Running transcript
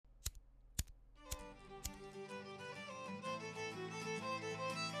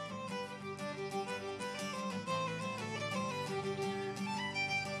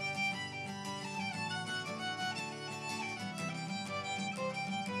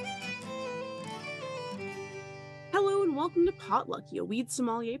welcome to Potlucky, a weed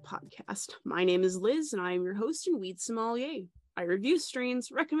sommelier podcast. My name is Liz, and I am your host and weed sommelier. I review strains,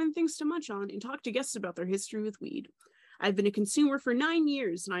 recommend things to munch on, and talk to guests about their history with weed. I've been a consumer for 9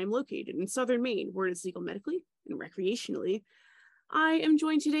 years, and I am located in southern Maine, where it is legal medically and recreationally. I am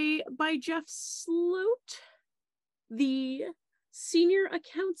joined today by Jeff Sloat, the senior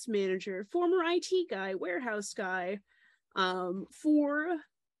accounts manager, former IT guy, warehouse guy, for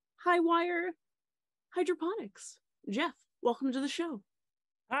Highwire Hydroponics. Jeff, welcome to the show.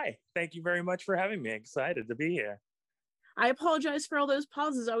 Hi, thank you very much for having me. Excited to be here. I apologize for all those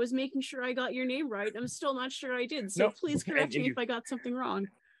pauses. I was making sure I got your name right. I'm still not sure I did, so please correct me if I got something wrong.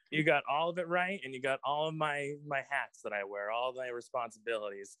 You got all of it right, and you got all of my hats that I wear, all my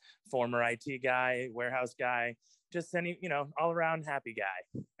responsibilities. Former IT guy, warehouse guy, just any, all around happy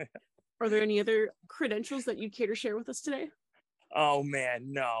guy. Are there any other credentials that you'd care to share with us today? Oh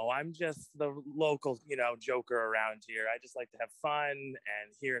man, no, I'm just the local, joker around here. I just like to have fun,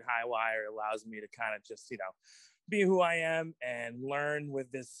 and here at Highwire allows me to kind of just, be who I am and learn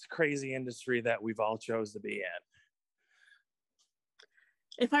with this crazy industry that we've all chose to be in.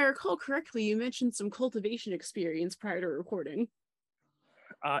 If I recall correctly, you mentioned some cultivation experience prior to recording.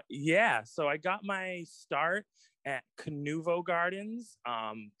 Yeah, so I got my start at Canuvo Gardens,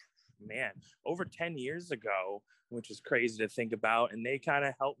 over 10 years ago, which is crazy to think about. And they kind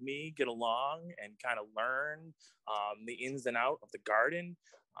of helped me get along and kind of learn the ins and out of the garden.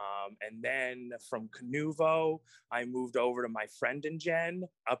 And then from Canuvo, I moved over to my friend and Jen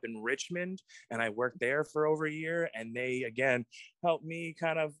up in Richmond, and I worked there for over a year. And they, again, helped me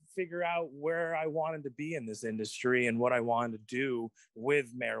kind of figure out where I wanted to be in this industry and what I wanted to do with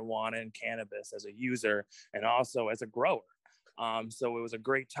marijuana and cannabis as a user and also as a grower. So it was a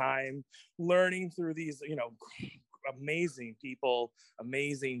great time learning through these, amazing people,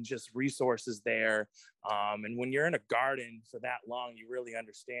 amazing just resources there. And when you're in a garden for that long, you really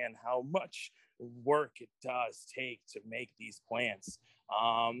understand how much work it does take to make these plants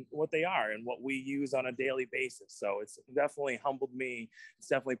what they are and what we use on a daily basis. So it's definitely humbled me. It's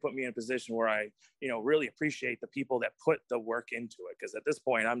definitely put me in a position where I, really appreciate the people that put the work into it. Because at this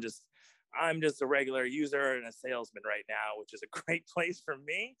point, I'm just a regular user and a salesman right now, which is a great place for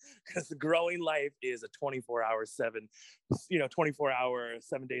me because the growing life is a 24-hour,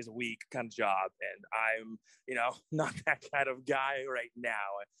 7 days a week kind of job. And I'm, not that kind of guy right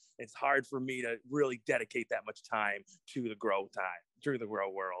now. It's hard for me to really dedicate that much time to the grow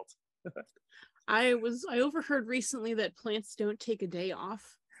world. I overheard recently that plants don't take a day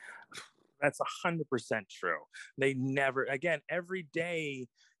off. That's 100% true. They never, again, every day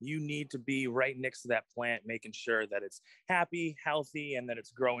you need to be right next to that plant, making sure that it's happy, healthy, and that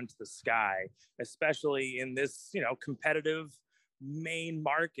it's growing to the sky, especially in this, competitive Maine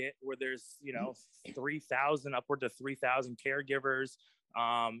market where there's, 3,000, upward to 3,000 caregivers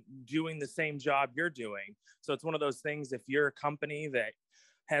doing the same job you're doing. So it's one of those things, if you're a company that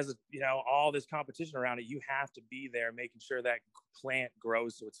has, all this competition around it, you have to be there making sure that plant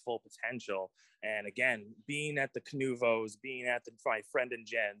grows to its full potential. And again, being at the Canuvos, being at my friend and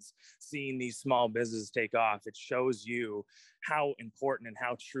Jen's, seeing these small businesses take off, it shows you how important and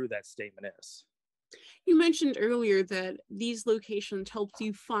how true that statement is. You mentioned earlier that these locations helped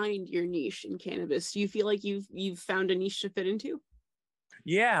you find your niche in cannabis. Do you feel like you've found a niche to fit into?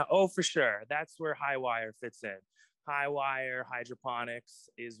 Yeah, oh, for sure. That's where Highwire fits in. Highwire Hydroponics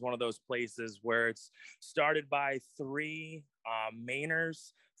is one of those places where it's started by 3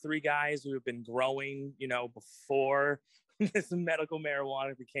 Mainers, 3 guys who have been growing, before this medical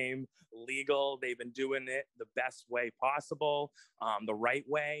marijuana became legal. They've been doing it the best way possible, the right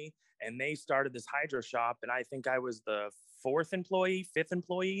way. And they started this hydro shop. And I think I was the 5th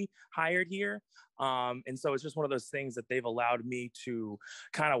employee hired here. And so it's just one of those things that they've allowed me to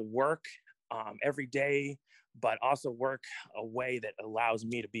kind of work every day, but also work a way that allows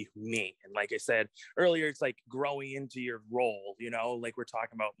me to be me. And like I said earlier, it's like growing into your role, like we're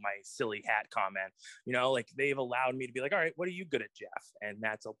talking about my silly hat comment, like they've allowed me to be like, all right, what are you good at, Jeff? And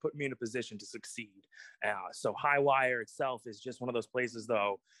that's put me in a position to succeed. So Highwire itself is just one of those places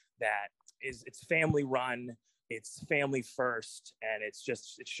though, that it's family run, it's family first, and it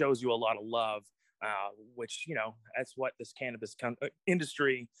shows you a lot of love, which, that's what this cannabis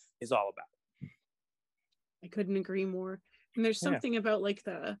industry is all about. I couldn't agree more. And there's something about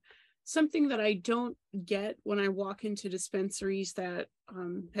something that I don't get when I walk into dispensaries that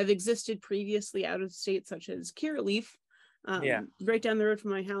have existed previously out of state, such as Curaleaf, right down the road from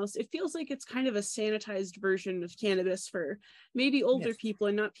my house. It feels like it's kind of a sanitized version of cannabis for maybe older people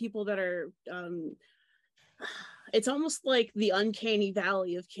and not people that are it's almost like the uncanny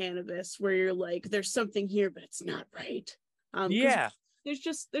valley of cannabis, where you're like, there's something here, but it's not right. Yeah.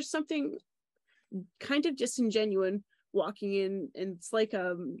 There's something kind of disingenuous walking in, and it's like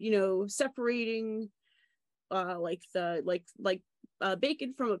separating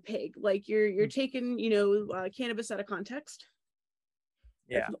bacon from a pig. Like you're taking cannabis out of context.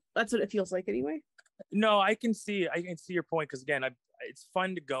 Yeah, that's what it feels like anyway. No, I can see your point, because again, it's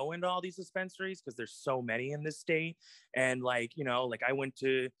fun to go into all these dispensaries because there's so many in this state. And like I went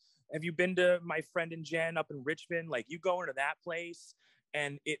to, have you been to my friend and Jen up in Richmond? Like, you go into that place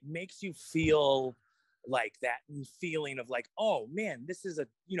and it makes you feel like that feeling of like, oh man, this is a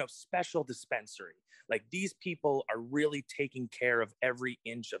special dispensary. Like, these people are really taking care of every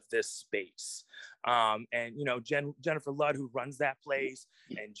inch of this space. And Jennifer Ludd, who runs that place,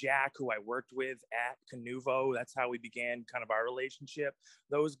 and Jack, who I worked with at Canuvo, that's how we began kind of our relationship.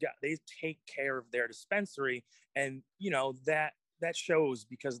 Those guys, they take care of their dispensary, and that shows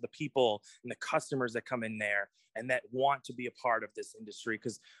because of the people and the customers that come in there and that want to be a part of this industry.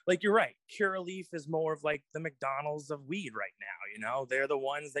 Because like, you're right, Curaleaf is more of like the McDonald's of weed right now. They're the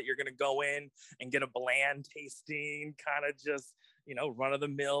ones that you're going to go in and get a bland tasting, kind of just run of the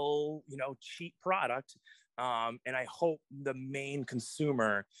mill cheap product. And I hope the main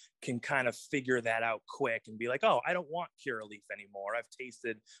consumer can kind of figure that out quick and be like, oh, I don't want Curaleaf anymore. I've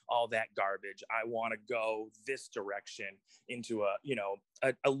tasted all that garbage. I want to go this direction into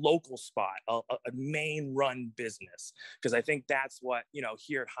a local spot, a main run business. Because I think that's what,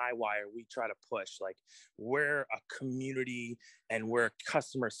 here at Highwire, we try to push. Like, we're a community and we're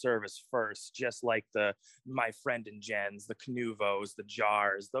customer service first, just like my friend and Jen's, the Canuvos, the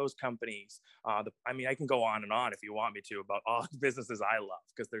Jars, those companies. I can go on and on if you want me to about all the businesses I love,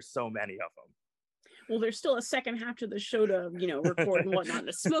 because there's so many of them. Well, there's still a second half to the show to record and whatnot, and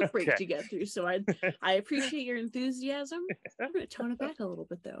a smoke break to get through. So I appreciate your enthusiasm. I'm going to tone it back a little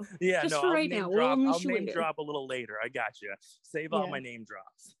bit though. Yeah, just for right now. I'll name drop a little later. I got you. Save all my name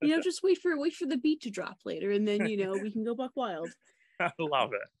drops. Just wait for the beat to drop later, and then we can go buck wild.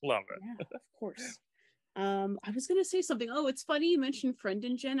 Love it. Yeah, of course. I was gonna say something. Oh, it's funny you mentioned Friend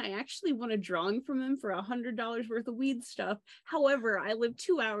and Jen. I actually won a drawing from them for $100 worth of weed stuff. However, I live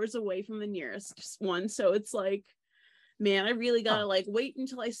 2 hours away from the nearest one, so it's like, man, I really gotta wait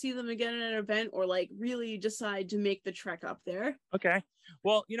until I see them again at an event, or like really decide to make the trek up there. Okay.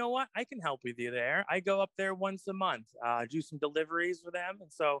 Well, you know what? I can help with you there. I go up there once a month, do some deliveries for them,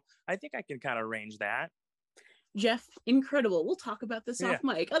 and so I think I can kind of arrange that. Jeff, incredible. We'll talk about this off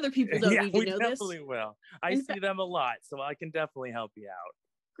mic. Other people don't need to know this. We definitely will. I see them a lot, so I can definitely help you out.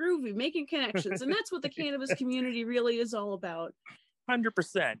 Groovy, making connections. And that's what the cannabis community really is all about.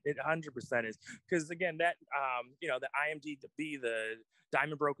 100%. It 100% is. Because again, that, the IMDb, the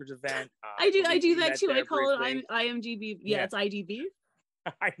Diamond Brokerage event. I do that too. I call it IMDb. Yeah, it's IDB.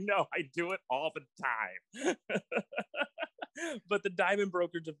 I know. I do it all the time. But the Diamond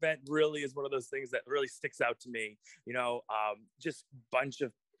Brokerage event really is one of those things that really sticks out to me. Just a bunch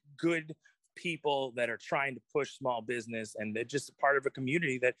of good people that are trying to push small business, and they're just part of a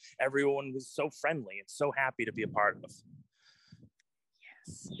community that everyone was so friendly and so happy to be a part of.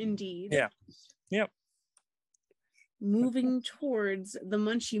 Yes, indeed. Yeah. Yep. Moving towards the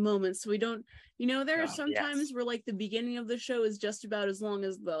munchy moments, so we don't there are some times where like the beginning of the show is just about as long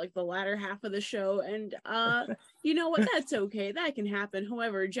as the latter half of the show, and you know what, that's okay, that can happen.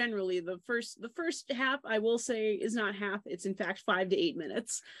 However, generally the first half, I will say, is not half, it's in fact 5 to 8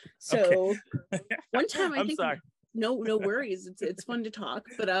 minutes. So one time I think sorry. No worries. It's fun to talk.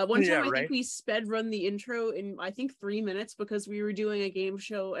 But one time I think we sped run the intro in I think 3 minutes, because we were doing a game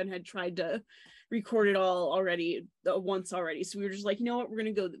show and had tried to record it all once already. So we were just like, you know what, we're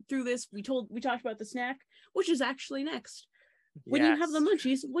gonna go through this. We talked about the snack, which is actually next. When you have the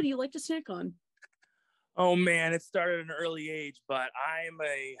munchies, what do you like to snack on? Oh man, it started at an early age, but I'm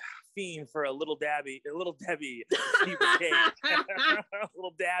a fiend for a little Debbie steeper cake.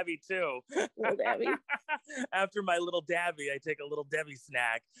 Little Dabby too. Little Dabby. After my Little Dabby, I take a Little Debbie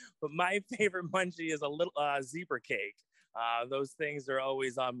snack. But my favorite munchie is a little zebra cake. Those things are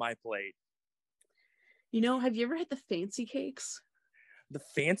always on my plate. Have you ever had the fancy cakes? The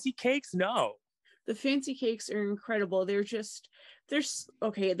fancy cakes? No. The fancy cakes are incredible. They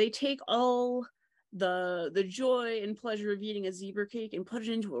take all the joy and pleasure of eating a zebra cake and put it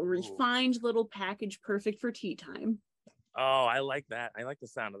into a refined little package, perfect for tea time. Oh, I like that. I like the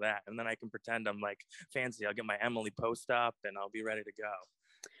sound of that. And then I can pretend I'm like fancy. I'll get my Emily Post up and I'll be ready to go.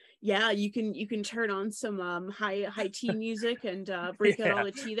 Yeah, you can turn on some high tea music and break out all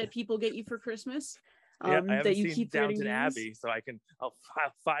the tea that people get you for Christmas. Yeah, I that haven't you seen keep forgetting Downton to use? Abbey, so I'll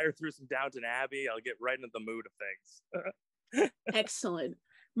fire through some Downton Abbey. I'll get right into the mood of things. Excellent.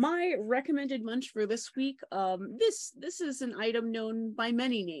 My recommended munch for this week, this is an item known by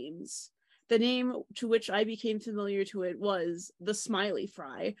many names. The name to which I became familiar to it was the smiley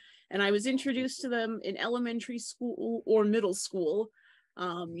fry, and I was introduced to them in elementary school or middle school.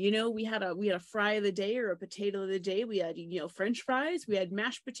 We had a fry of the day or a potato of the day. We had French fries, we had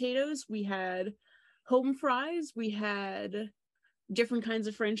mashed potatoes, we had home fries, we had different kinds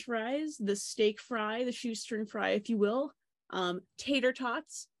of French fries, the steak fry, the shoestring fry, if you will. Tater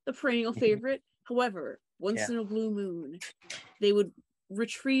tots, the perennial favorite. However, once in a blue moon, they would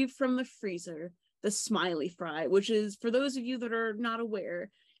retrieve from the freezer the smiley fry, which is, for those of you that are not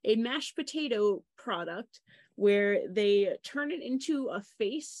aware, a mashed potato product where they turn it into a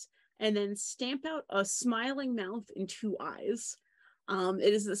face and then stamp out a smiling mouth and two eyes.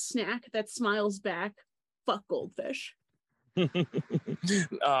 It is a snack that smiles back. Fuck goldfish.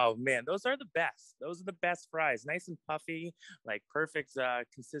 Oh man, those are the best. Those are the best fries. Nice and puffy, like perfect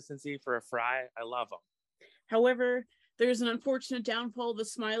consistency for a fry. I love them. However, there's an unfortunate downfall of the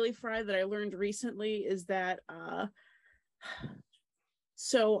smiley fry that I learned recently is that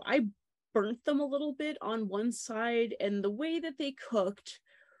so I burnt them a little bit on one side, and the way that they cooked,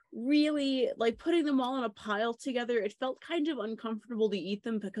 really, like, putting them all in a pile together, it felt kind of uncomfortable to eat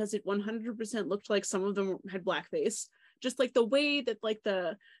them because it 100% looked like some of them had blackface. Just like the way that like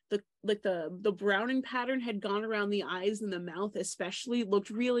the browning pattern had gone around the eyes and the mouth especially looked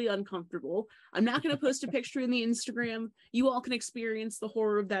really uncomfortable. I'm not going to post a picture in the Instagram. You all can experience the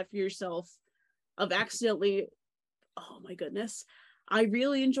horror of that for yourself, of accidentally, oh my goodness. I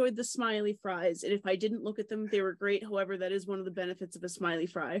really enjoyed the smiley fries, and if I didn't look at them, they were great. However, that is one of the benefits of a smiley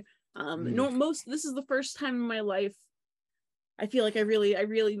fry. This is the first time in my life I feel like I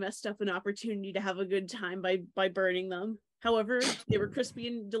really messed up an opportunity to have a good time by burning them. However, they were crispy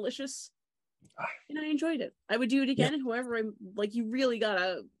and delicious, and I enjoyed it. I would do it again. Yeah. However, I'm like, you really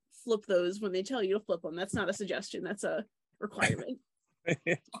gotta flip those when they tell you to flip them. That's not a suggestion. That's a requirement.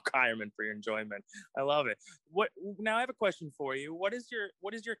 Requirement for your enjoyment. I love it. Now I have a question for you. What is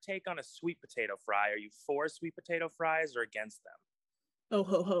your take on a sweet potato fry? Are you for sweet potato fries or against them? Oh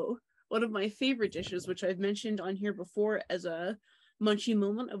ho ho. One of my favorite dishes, which I've mentioned on here before as a munchie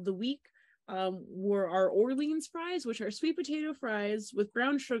moment of the week, were our Orleans fries, which are sweet potato fries with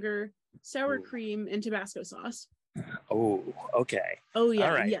brown sugar, sour cream, and Tabasco sauce. Oh, okay. Oh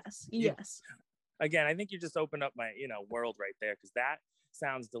yeah, right. Yes. Again, I think you just opened up my world right there, because that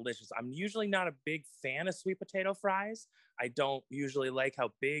sounds delicious. I'm usually not a big fan of sweet potato fries. I don't usually like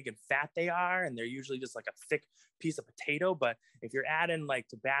how big and fat they are, and they're usually just like a thick piece of potato. But if you're adding like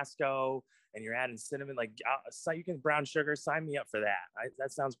Tabasco and you're adding cinnamon, like you can brown sugar, sign me up for that.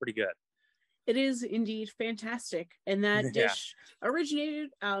 That sounds pretty good. It is indeed fantastic, and that dish originated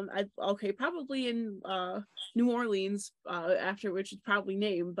probably in New Orleans, after which it's probably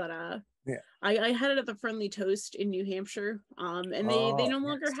named, but I had it at the Friendly Toast in New Hampshire, and they no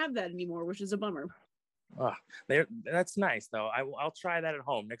longer have that anymore, which is a bummer. Oh, that's nice though. I'll try that at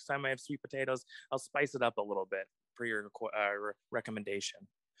home next time I have sweet potatoes. I'll spice it up a little bit for your recommendation.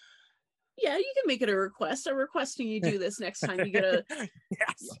 Yeah, you can make it a request. I'm requesting you do this next time you get a.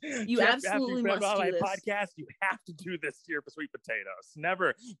 Yes, you Jeff, absolutely must do my this. Podcast. You have to do this to your sweet potatoes.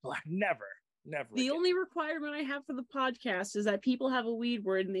 Never. The only requirement I have for the podcast is that people have a weed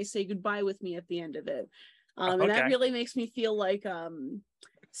word and they say goodbye with me at the end of it. And that really makes me feel like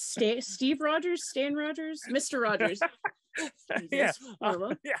Steve Rogers, Stan Rogers, Mr. Rogers. Yeah,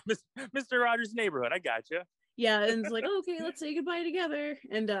 Mr. Rogers' Neighborhood. I got you. Yeah, and it's like, oh, okay, let's say goodbye together,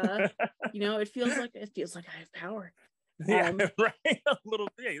 and it feels like I have power. Yeah, right. A little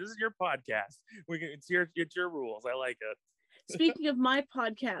thing. This is your podcast. It's your rules. I like it. Speaking of my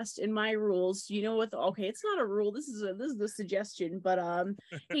podcast and my rules, you know what? Okay, it's not a rule. This is a suggestion. But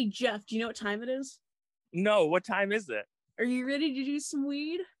hey Jeff, do you know what time it is? No, what time is it? Are you ready to do some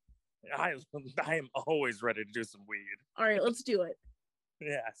weed? I am always ready to do some weed. All right, let's do it.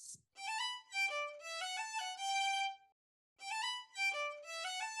 Yes.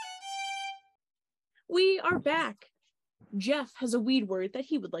 We are back. Jeff has a weed word that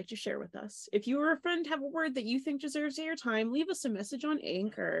he would like to share with us. If you or a friend have a word that you think deserves airtime, leave us a message on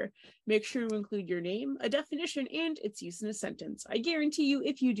Anchor. Make sure to include your name, a definition, and its use in a sentence. I guarantee you,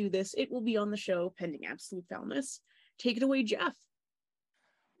 if you do this, it will be on the show, pending absolute foulness. Take it away, Jeff.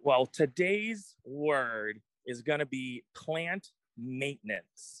 Well, today's word is going to be plant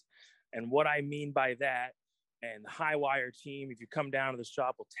maintenance. And what I mean by that And the High Wire team, if you come down to the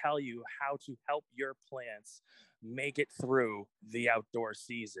shop, will tell you how to help your plants make it through the outdoor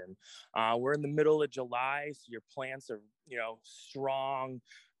season. We're in the middle of July, so your plants are, strong,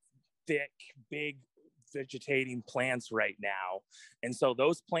 thick, big vegetating plants right now. And so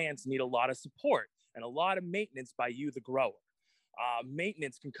those plants need a lot of support and a lot of maintenance by you, the grower.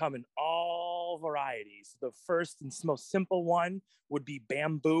 Maintenance can come in all varieties. The first and most simple one would be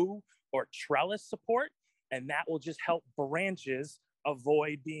bamboo or trellis support, and that will just help branches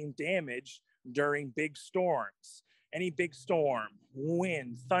avoid being damaged during big storms. Any big storm,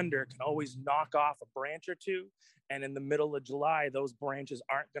 wind, thunder can always knock off a branch or two. And in the middle of July, those branches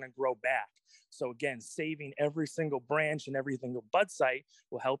aren't going to grow back. So again, saving every single branch and every single bud site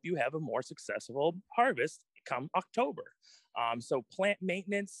will help you have a more successful harvest come October. So plant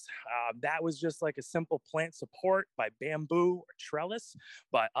maintenance, that was just like a simple plant support by bamboo or trellis,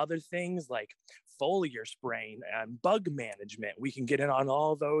 but other things like foliar spraying and bug management, we can get in on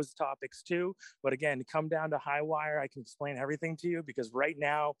all those topics too. But again, come down to High Wire, I can explain everything to you, because right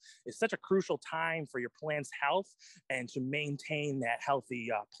now is such a crucial time for your plant's health and to maintain that healthy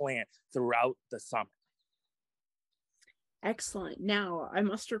plant throughout the summer. Excellent. Now I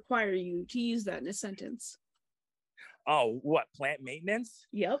must require you to use that in a sentence. Oh, what, plant maintenance?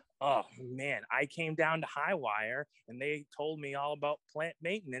 Yep. Oh man, I came down to High Wire and they told me all about plant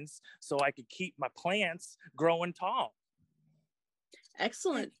maintenance so I could keep my plants growing tall.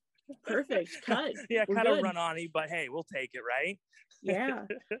 Excellent. Perfect. Cut. Yeah, kind of run on-y, but hey, we'll take it, right? Yeah.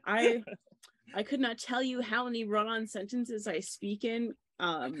 I could not tell you how many run-on sentences I speak in.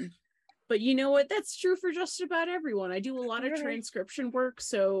 But you know what? That's true for just about everyone. I do a lot of transcription work,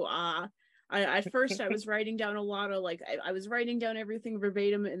 so at first I was writing down a lot of I was writing down everything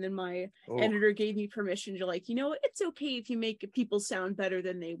verbatim, and then my editor gave me permission to it's okay if you make people sound better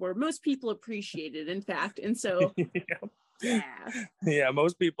than they were. Most people appreciate it, in fact. And so yeah,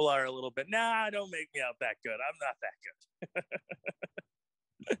 most people are a little bit, nah, don't make me out that good. I'm not that good.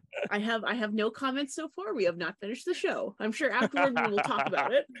 I have no comments so far. We have not finished the show. I'm sure afterward we will talk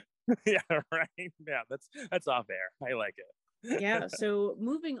about it. Yeah, right. Yeah, that's off air. I like it. Yeah, so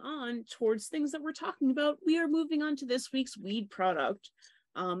moving on towards things that we're talking about, we are moving on to this week's weed product.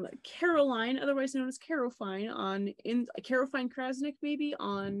 Caroline, otherwise known as Carofine, Carofine Krasnick maybe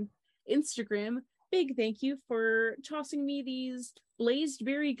on Instagram. Big thank you for tossing me these blazed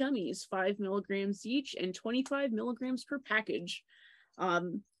berry gummies, 5 milligrams each and 25 milligrams per package.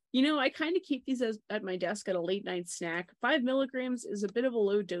 I kind of keep these at my desk at a late night snack. 5 milligrams is a bit of a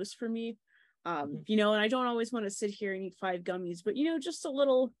low dose for me. And I don't always want to sit here and eat 5 gummies, but just a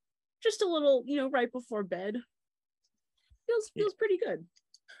little, right before bed. Feels pretty good.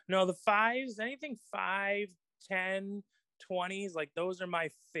 No, the 5s, anything 5, 10, 20s, like those are my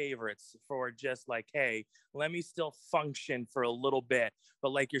favorites for just like, hey, let me still function for a little bit.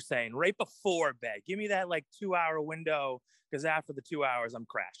 But like you're saying, right before bed, give me that like 2-hour window, because after the 2 hours, I'm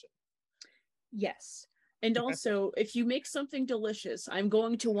crashing. Yes. And also, if you make something delicious, I'm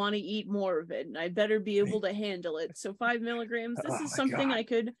going to want to eat more of it, and I better be able to handle it. So 5 milligrams, this is something God. I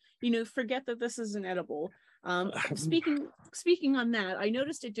could, forget that this is an edible. Speaking on that, I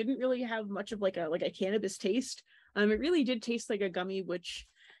noticed it didn't really have much of like a cannabis taste. It really did taste like a gummy, which,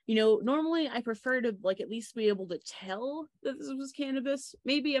 normally I prefer to at least be able to tell that this was cannabis.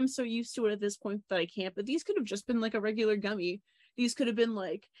 Maybe I'm so used to it at this point that I can't, but these could have just been like a regular gummy. These could have been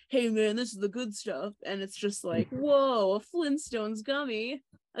like, hey man, this is the good stuff. And it's just like, whoa, a Flintstones gummy,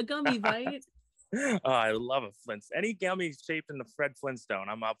 a gummy bite. Oh, I love a Flintstone. Any gummy shaped in the Fred Flintstone,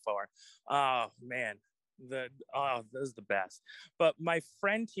 I'm up for. Oh man, this is the best. But my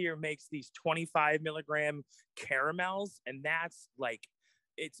friend here makes these 25 milligram caramels, and that's like,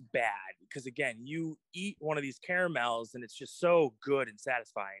 it's bad because again, you eat one of these caramels and it's just so good and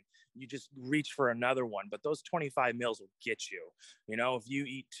satisfying. You just reach for another one, but those 25 mils will get you. If you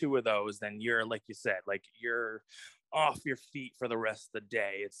eat 2 of those, then you're, like you said, like you're off your feet for the rest of the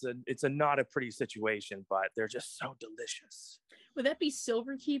day. It's not a pretty situation, but they're just so delicious. Would that be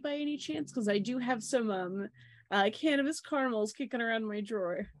Silver Key by any chance? Because I do have some cannabis caramels kicking around my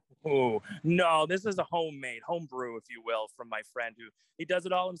drawer. Oh, no, this is a homebrew, if you will, from my friend who he does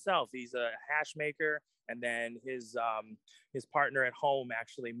it all himself. He's a hash maker, and then his partner at home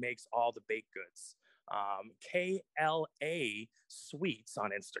actually makes all the baked goods. KLA Sweets on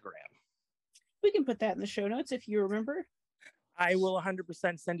Instagram. We can put that in the show notes if you remember. I will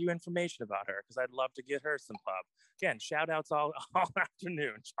 100% send you information about her because I'd love to get her some pub. Again, shout outs all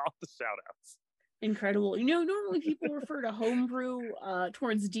afternoon, all the shout outs. Incredible. Normally people refer to homebrew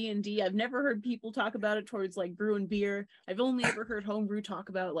towards D&D. I've never heard people talk about it towards like brew and beer. I've only ever heard homebrew talk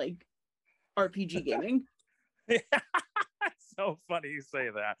about like RPG gaming. So funny you say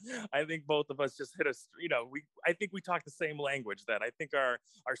that. I think both of us just hit us, I think we talk the same language then. I think our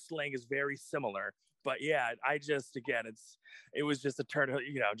slang is very similar. But yeah, I just, again, it was just a turn of,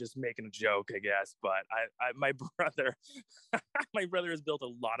 just making a joke, I guess. But my brother, my brother has built a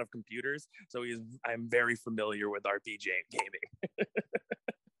lot of computers, so I'm very familiar with RPG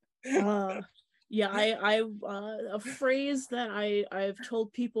gaming. Yeah, I a phrase that I've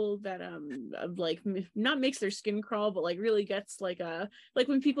told people that like not makes their skin crawl, but like really gets like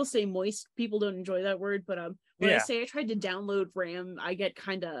when people say moist, people don't enjoy that word, but when I say I tried to download RAM, I get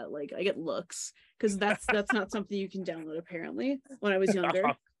kind of like I get looks, because that's not something you can download apparently when I was younger.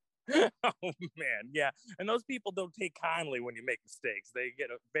 Oh man, yeah, and those people don't take kindly when you make mistakes. They get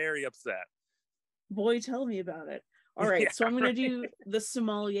very upset. Boy, tell me about it. All right, so I'm gonna do the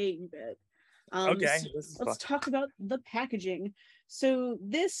sommelier bit. Okay, so let's talk about the packaging. So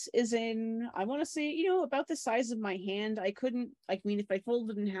this is I want to say, about the size of my hand. If I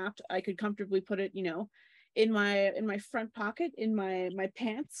folded in half, I could comfortably put it, in my front pocket, in my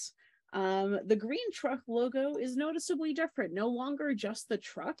pants. The green truck logo is noticeably different. No longer just the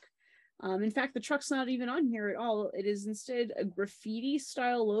truck. In fact, the truck's not even on here at all. It is instead a graffiti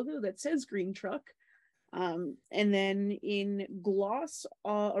style logo that says green truck. And then in gloss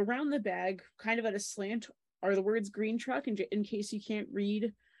around the bag, kind of at a slant, are the words green truck, in case you can't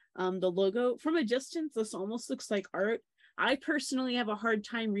read the logo. From a distance, this almost looks like art. I personally have a hard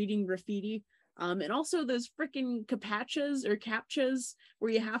time reading graffiti. And also those freaking captchas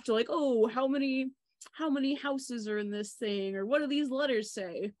where you have to like, oh, how many houses are in this thing, or what do these letters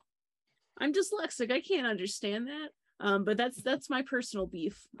say? I'm dyslexic, I can't understand that. But that's my personal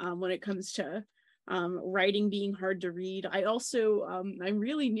beef when it comes to writing being hard to read. I also I'm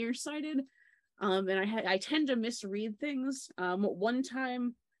really nearsighted, and I tend to misread things. One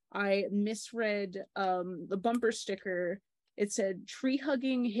time I misread the bumper sticker. It said tree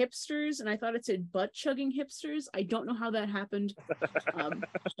hugging hipsters, and I thought it said butt chugging hipsters. I don't know how that happened,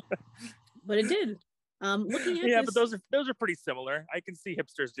 but it did. Looking at this, but those are pretty similar. I can see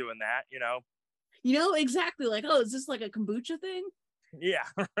hipsters doing that. Exactly. Like, oh, is this like a kombucha thing? Yeah,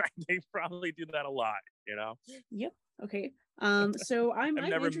 right. They probably do that a lot, Yep. Okay. So I've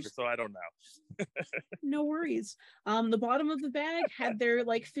never interested, so I don't know. No worries. The bottom of the bag had their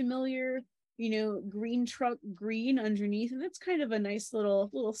like familiar, green truck green underneath, and that's kind of a nice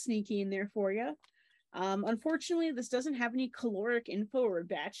little sneaky in there for you. Unfortunately, this doesn't have any caloric info or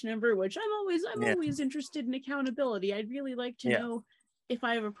batch number, which I'm always interested in accountability. I'd really like to know if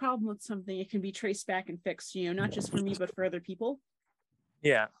I have a problem with something, it can be traced back and fixed, not just for me, but for other people.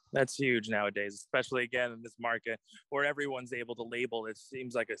 Yeah, that's huge nowadays, especially again in this market where everyone's able to label. It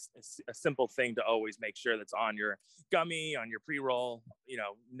seems like a simple thing to always make sure that's on your gummy, on your pre-roll,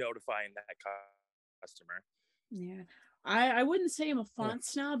 notifying that customer. Yeah, I wouldn't say I'm a font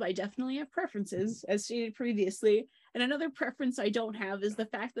snob. I definitely have preferences, as stated previously. And another preference I don't have is the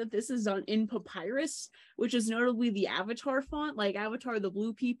fact that this is in papyrus, which is notably the Avatar font, like Avatar, the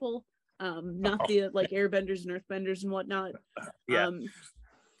blue people. Not the like airbenders and earthbenders and whatnot.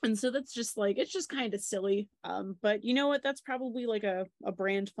 And so that's just like, it's just kind of silly. But you know what, that's probably like a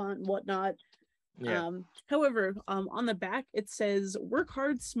brand font and whatnot. However, on the back it says work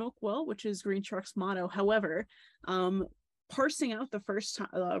hard, smoke well, which is Green Truck's motto. However, parsing out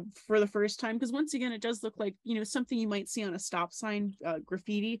for the first time, because once again it does look like something you might see on a stop sign,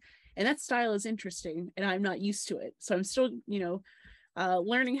 graffiti, and that style is interesting and I'm not used to it, so I'm still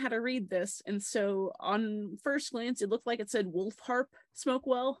learning how to read this. And so on first glance, it looked like it said Wolf Harp Smoke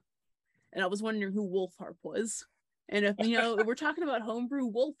Well. And I was wondering who Wolf Harp was. And if, if we're talking about homebrew,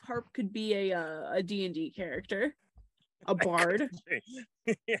 Wolf Harp could be a D&D character, a bard.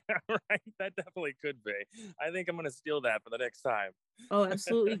 Yeah, right. That definitely could be. I think I'm going to steal that for the next time. Oh,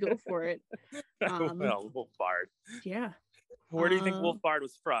 absolutely. Go for it. Wolf Bard. Yeah. Where do you think Wolf Bard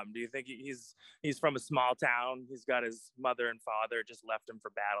was from? Do you think he's from a small town? He's got his mother and father just left him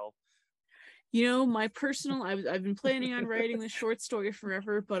for battle. My personal, I've been planning on writing this short story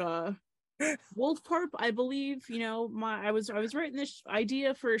forever, but Wolf Harp, I believe, I was writing this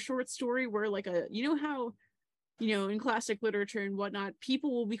idea for a short story where like how in classic literature and whatnot,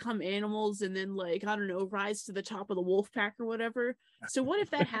 people will become animals and then like, I don't know, rise to the top of the wolf pack or whatever. So what if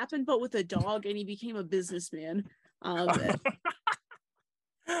that happened, but with a dog and he became a businessman? The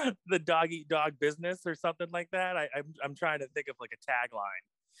dog eat dog business or something like that. I'm trying to think of like a tagline.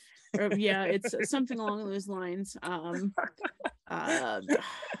 Yeah, it's something along those lines. I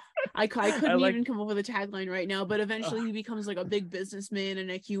couldn't even come up with a tagline right now, but eventually he becomes like a big businessman and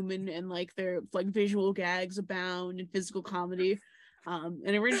a human, and like their like visual gags abound and physical comedy. And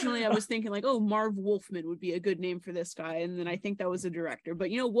originally I was thinking like, oh, Marv Wolfman would be a good name for this guy. And then I think that was a director, but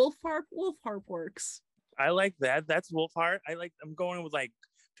Wolfharp works. I like that. That's Wolfhard. I'm going with like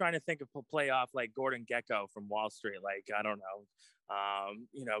trying to think of a play off like Gordon Gekko from Wall Street. Like, I don't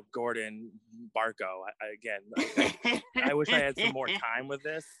know, Gordon Barco. I wish I had some more time with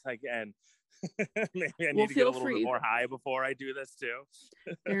this. Again, maybe I need to get a little bit more high before I do this too.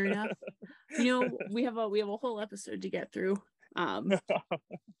 Fair enough. We have a whole episode to get through.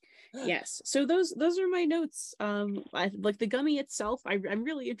 Yes, so those are my notes. I like the gummy itself. I'm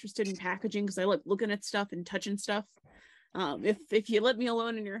really interested in packaging because I like looking at stuff and touching stuff. If you let me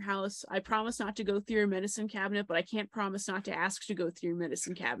alone in your house, I promise not to go through your medicine cabinet, but I can't promise not to ask to go through your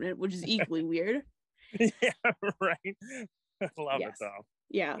medicine cabinet, which is equally weird. Yeah, right. I love it though.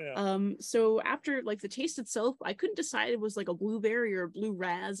 Yeah. So after like the taste itself, I couldn't decide it was like a blueberry or a blue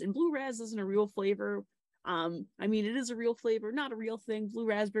raz, and blue raz isn't a real flavor. I mean, it is a real flavor, not a real thing. Blue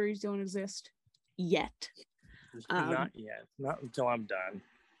raspberries don't exist yet. Not yet. Not until I'm done.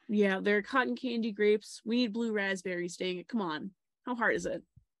 Yeah, they're cotton candy grapes. We need blue raspberries, dang it. Come on. How hard is it?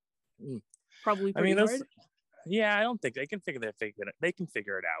 Probably pretty hard. Yeah, I don't think they can figure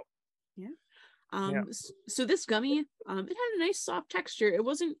it out. Yeah. So this gummy, it had a nice soft texture. It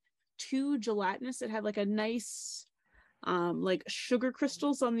wasn't too gelatinous. It had like a nice like sugar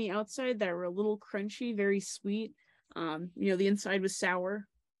crystals on the outside that were a little crunchy, very sweet. The inside was sour.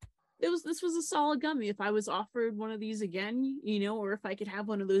 This was a solid gummy. If I was offered one of these again, or if I could have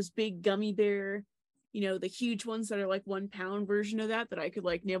one of those big gummy bear, the huge ones that are like 1 pound version of that I could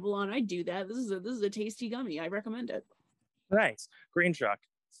like nibble on, I'd do that. This is a tasty gummy. I recommend it. Nice. Green truck.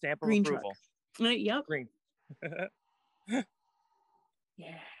 Stamp of approval. Yep. Green.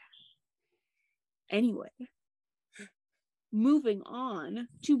 Yeah. Anyway, moving on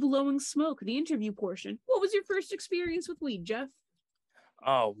to Blowing Smoke, the interview portion. What was your first experience with weed, Jeff?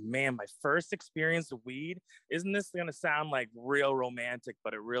 Oh man, my first experience with weed, isn't this going to sound like real romantic,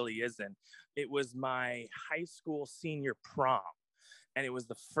 but it really isn't. It was my high school senior prom. And it was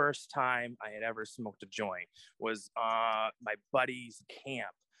the first time I had ever smoked a joint. Was my buddy's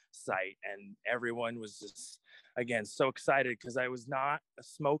camp site, and everyone was just, again, so excited because I was not a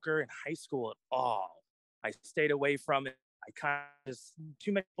smoker in high school at all. I stayed away from it. I kind of just,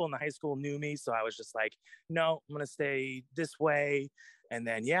 too many people in the high school knew me, so I was just like, no, I'm gonna stay this way. And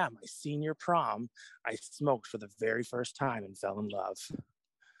then, yeah, my senior prom, I smoked for the very first time and fell in love.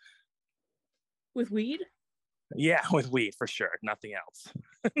 With weed? Yeah, with weed for sure. Nothing else.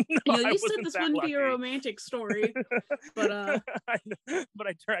 No, you said this wouldn't be a romantic story, but but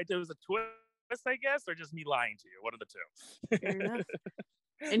I tried. It was a twist, I guess, or just me lying to you. One of the two. Fair enough.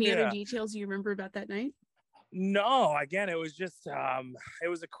 Any other details you remember about that night? No, again, it was just it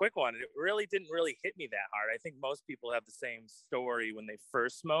was a quick one. It really didn't hit me that hard. I think most people have the same story when they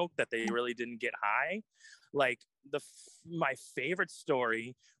first smoked, that they really didn't get high. Like my favorite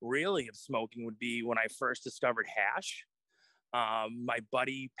story really of smoking would be when I first discovered hash. My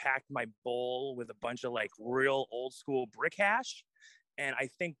buddy packed my bowl with a bunch of like real old school brick hash. And I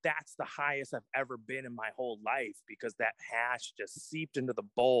think that's the highest I've ever been in my whole life, because that hash just seeped into the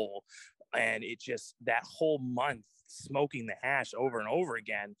bowl. And it just, that whole month smoking the hash over and over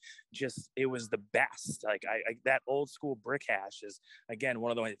again, it was the best. Like I that old school brick hash is, again,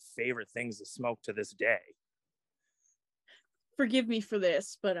 one of my favorite things to smoke to this day. Forgive me for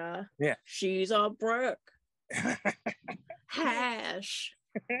this, but yeah, she's a brick hash.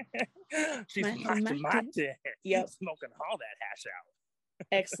 She's my yep, smoking all that hash out.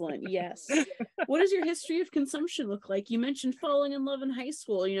 Excellent. Yes. What does your history of consumption look like? You mentioned falling in love in high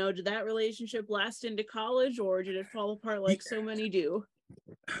school. Did that relationship last into college, or did it fall apart like so many do?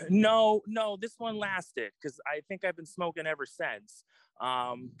 No, this one lasted, because I think I've been smoking ever since.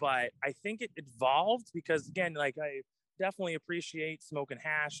 But I think it evolved because, again, like I definitely appreciate smoking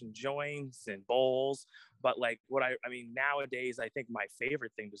hash and joints and bowls, but like I mean nowadays, I think my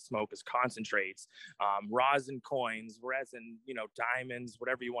favorite thing to smoke is concentrates, rosin coins, resin, diamonds,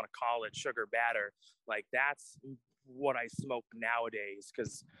 whatever you want to call it, sugar batter. Like that's what I smoke nowadays,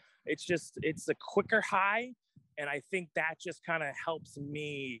 because it's a quicker high, and I think that just kind of helps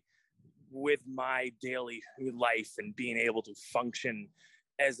me with my daily life and being able to function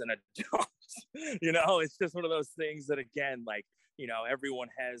as an adult. It's just one of those things that, again, like, everyone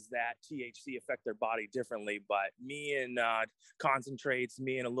has that THC affect their body differently, but me and concentrates,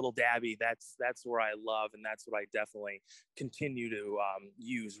 me and a little dabby, that's where I love, and that's what I definitely continue to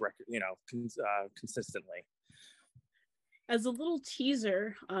use consistently. As a little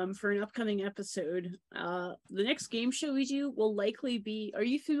teaser for an upcoming episode, the next game show we do will likely be, are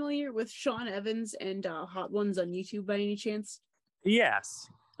you familiar with Sean Evans and Hot Ones on YouTube by any chance? Yes.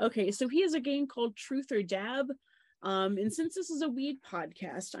 Okay, so he has a game called Truth or Dab. And since this is a weed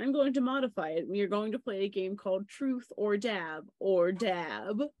podcast, I'm going to modify it. We are going to play a game called Truth or Dab or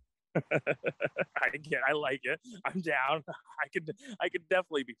Dab. I like it. I'm down. I could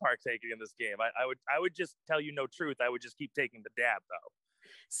definitely be partaking in this game. I would just tell you no truth. I would just keep taking the dab though.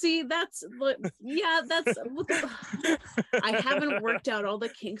 See, that's I haven't worked out all the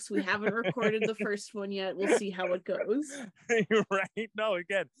kinks. We haven't recorded the first one yet. We'll see how it goes. You're right. No,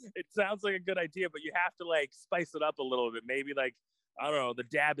 again, it sounds like a good idea, but you have to like spice it up a little bit. Maybe like, I don't know, the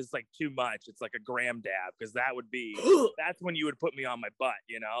dab is like too much. It's like a gram dab, because that would be that's when you would put me on my butt,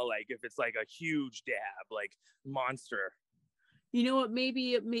 you know, like if it's like a huge dab, like monster. You know what?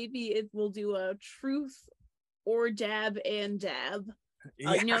 Maybe it will do a truth or dab and dab.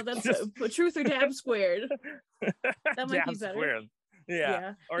 Yeah, you know, that's a truth or dab squared. That might be better. Squared.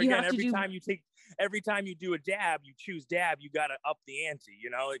 Yeah. Or you again, every time you do a dab, you choose dab, you got to up the ante,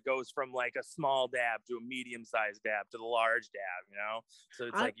 you know. It goes from like a small dab to a medium-sized dab to the large dab, you know. So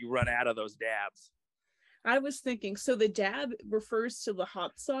it's like you run out of those dabs. I was thinking, so the dab refers to the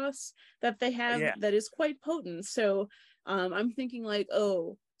hot sauce that they have that is quite potent. So I'm thinking like,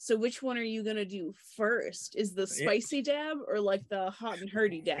 oh, so which one are you gonna do first? Is the spicy dab or like the hot and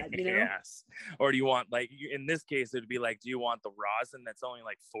hearty dab, you know? Yes. Or do you want, like, in this case, it'd be like, do you want the rosin that's only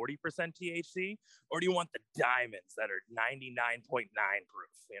like 40% THC? Or do you want the diamonds that are 99.9 proof?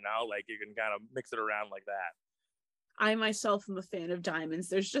 You know, like you can kind of mix it around like that. I myself am a fan of diamonds.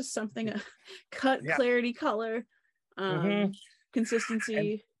 There's just something clarity, color,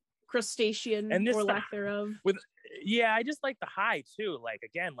 consistency, crustacean, and or lack thereof. I just like the high too. Like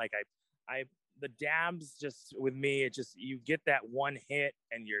again, like I the dabs just with me, it just you get that one hit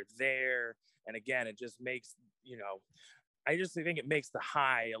and you're there. And again, it just makes, you know, I just think it makes the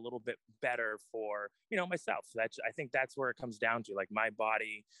high a little bit better for, you know, myself. I think that's where it comes down to. Like my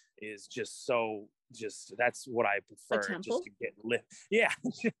body is just that's what I prefer, just to get lit. Yeah,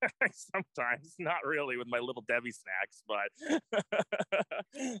 sometimes not really with my little Debbie snacks, but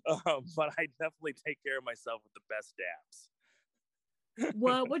but I definitely take care of myself with the best dabs.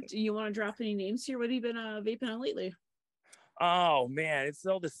 Well, what do you want to drop any names here? What have you been vaping on lately? Oh man, it's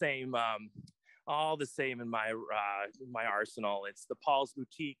all the same. All the same in my my arsenal. It's the Paul's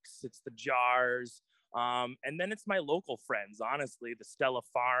Boutiques, it's the jars, and then it's my local friends, honestly, the Stella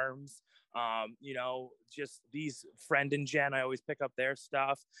Farms, you know, just these Friend and Jen, I always pick up their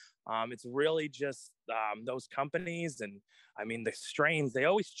stuff. It's really just those companies, and I mean the strains, they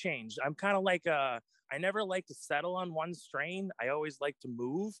always change. I'm kind of like I never like to settle on one strain. I always like to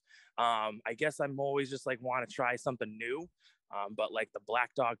move. I guess I'm always just like want to try something new. But like the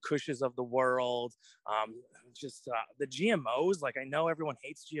Black Dog Kushes of the world, the GMOs, like I know everyone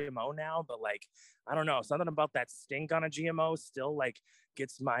hates GMO now, but like, I don't know, something about that stink on a GMO still like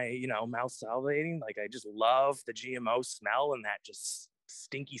gets my, you know, mouth salivating. Like I just love the GMO smell and that just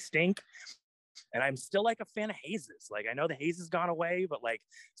stinky stink. And I'm still like a fan of hazes. Like I know the haze has gone away, but like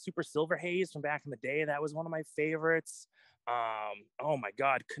Super Silver Haze from back in the day, that was one of my favorites. Oh my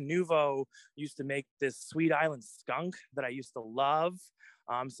God, Canuvo used to make this Sweet Island skunk that I used to love.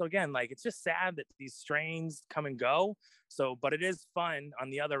 So again, like it's just sad that these strains come and go. So, but it is fun on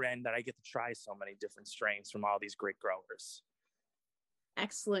the other end that I get to try so many different strains from all these great growers.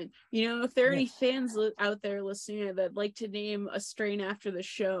 Excellent. You know, if there are any fans out there listening that like to name a strain after the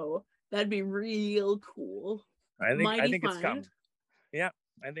show, that'd be real cool. I think it's coming. Yeah,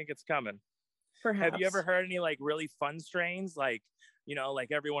 I think it's coming. Perhaps. Have you ever heard any like really fun strains? Like, you know,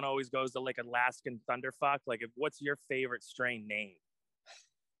 like everyone always goes to like Alaskan Thunderfuck. Like, what's your favorite strain name?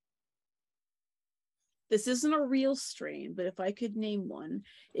 This isn't a real strain, but if I could name one,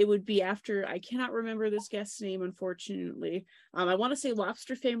 it would be after, I cannot remember this guest's name, unfortunately. I want to say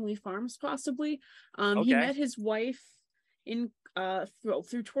Lobster Family Farms, possibly. Okay. He met his wife in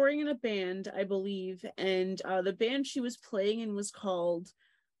through touring in a band, I believe, and the band she was playing in was called,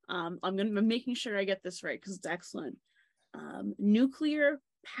 I'm making sure I get this right because it's excellent, Nuclear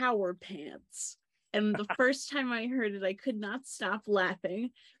Power Pants. And the first time I heard it, I could not stop laughing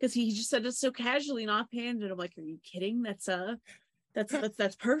because he just said it so casually and offhand, and I'm like, "Are you kidding? That's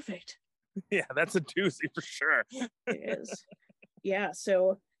perfect." Yeah, that's a doozy for sure. It is. Yeah.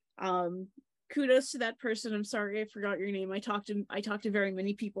 So, kudos to that person. I'm sorry I forgot your name. I talked to very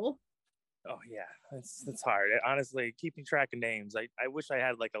many people. Oh yeah, it's hard. Honestly, keeping track of names. I wish I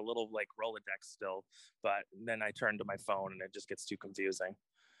had like a little like Rolodex still, but then I turn to my phone and it just gets too confusing.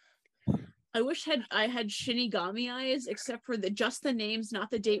 I wish I had Shinigami eyes, except for just the names, not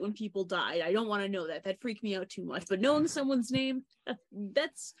the date when people died. I don't want to know that. That freaked me out too much. But knowing someone's name,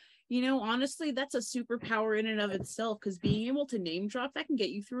 that's, Honestly, that's a superpower in and of itself, because being able to name drop, that can get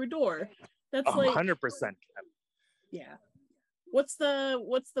you through a door. That's like 100%. Yeah. What's the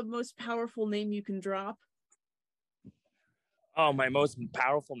most powerful name you can drop? Oh, my most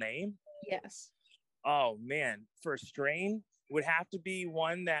powerful name? Yes. Oh man, for a strain would have to be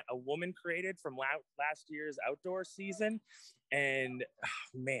one that a woman created from last year's outdoor season. And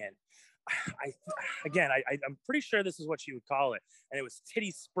man, I'm pretty sure this is what she would call it, and it was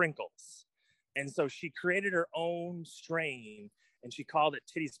Titty Sprinkles. And so she created her own strain, and she called it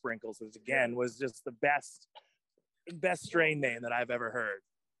Titty Sprinkles, which again was just the best strain name that I've ever heard.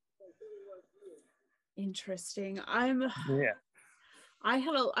 Interesting. Yeah. I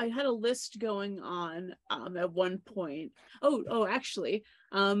had a list going on at one point. Actually,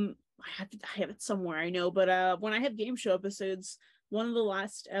 I have it somewhere, I know, but when I have game show episodes, one of the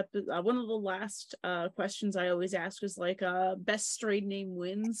last questions I always ask is like best strain name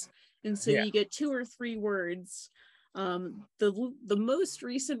wins, and so you get 2 or 3 words. The most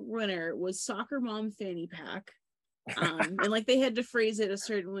recent winner was Soccer Mom Fanny Pack. And like they had to phrase it a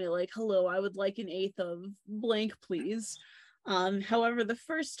certain way, like, hello, I would like 1/8 of blank, please. However, the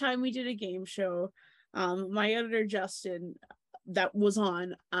first time we did a game show, my editor Justin, that was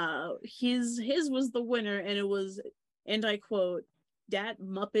on, his was the winner, and it was, and I quote, "Dat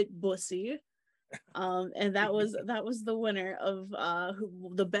Muppet Bussy." And that was the winner of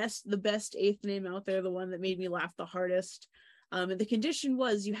the best 8th name out there, the one that made me laugh the hardest. And the condition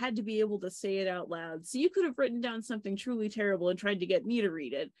was you had to be able to say it out loud. So you could have written down something truly terrible and tried to get me to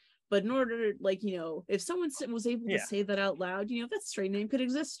read it. But in order, like, if someone was able to say that out loud, that strain name could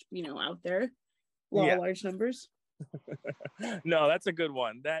exist, out there. Large numbers. No, that's a good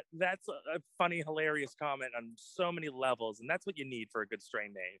one. That's a funny, hilarious comment on so many levels, and that's what you need for a good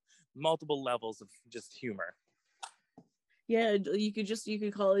strain name. Multiple levels of just humor. Yeah, you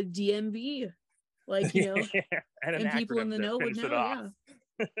could call it DMB, like, and people in the know would know.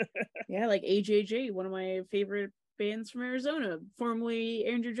 Yeah, like AJJ, one of my favorite bands from Arizona, formerly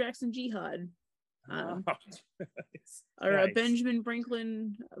Andrew Jackson Jihad. Or nice. Benjamin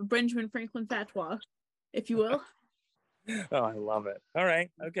Franklin Fatwa, if you will. Oh, I love it. All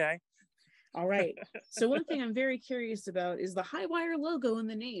right. Okay. All right. So one thing I'm very curious about is the Highwire logo in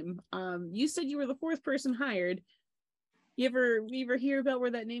the name. You said you were the 4th person hired. You ever hear about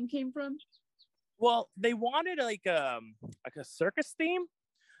where that name came from? Well, they wanted like a circus theme.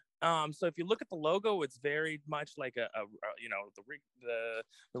 So if you look at the logo, it's very much like the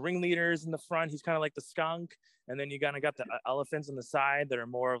ringleaders in the front. He's kind of like the skunk, and then you kind of got the elephants on the side that are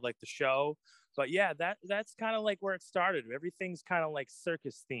more of like the show. But yeah, that's kind of like where it started. Everything's kind of like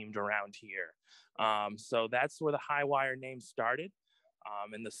circus themed around here. So that's where the Highwire name started.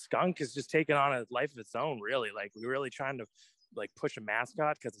 And the skunk is just taking on a life of its own, really. Like we're really trying to like push a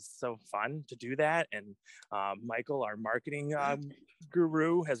mascot because it's so fun to do that. And Michael, our marketing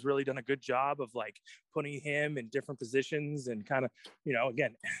guru, has really done a good job of like putting him in different positions and kind of,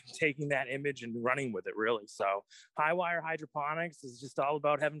 again, taking that image and running with it, really. So Highwire Hydroponics is just all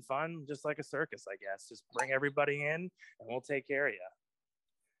about having fun, just like a circus, I guess. Just bring everybody in and we'll take care of you.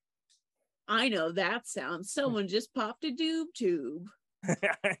 I know that sound. Someone just popped a doob tube.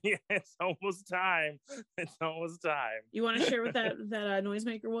 Yeah, it's almost time. You want to share what that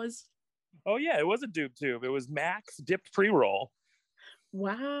noisemaker was? Oh yeah, it was a doob tube. It was Max dipped pre-roll.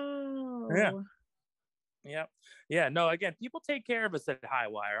 Wow. Yeah. No, again, people take care of us at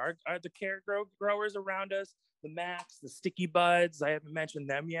Highwire. Are the carrot growers around us, the Max, the Sticky Buds. I haven't mentioned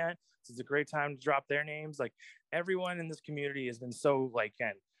them yet. So it's a great time to drop their names. Like everyone in this community has been so like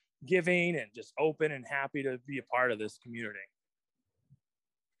giving and just open and happy to be a part of this community.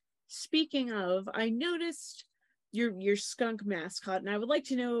 Speaking of, I noticed your skunk mascot, and I would like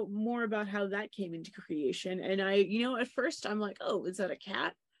to know more about how that came into creation. And I, at first I'm like, oh, is that a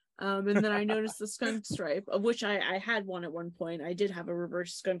cat? And then I noticed the skunk stripe, of which I had one at one point. I did have a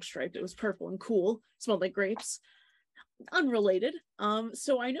reverse skunk stripe. It was purple and cool, smelled like grapes. Unrelated.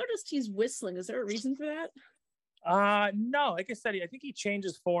 So I noticed he's whistling. Is there a reason for that? No, like I said, I think he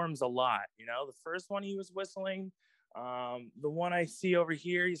changes forms a lot. The first one he was whistling. The one I see over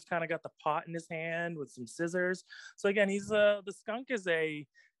here, he's kind of got the pot in his hand with some scissors. So again, the skunk is a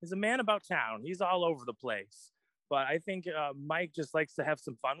man about town. He's all over the place. But I think Mike just likes to have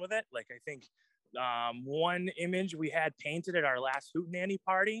some fun with it. Like I think one image we had painted at our last Hootenanny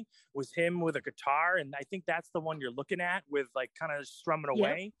party was him with a guitar, and I think that's the one you're looking at with like kind of strumming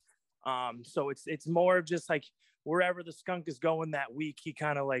away. So it's more of just like wherever the skunk is going that week, he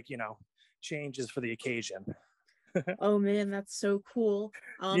kind of like changes for the occasion. Oh man, that's so cool.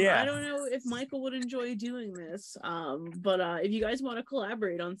 I Yeah. don't know if Michael would enjoy doing this. But if you guys want to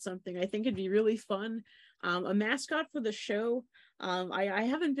collaborate on something, I think it'd be really fun. A mascot for the show. I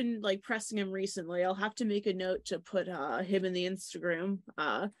haven't been like pressing him recently. I'll have to make a note to put him in the Instagram.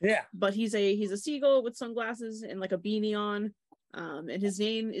 Yeah. But he's a seagull with sunglasses and like a beanie on. And his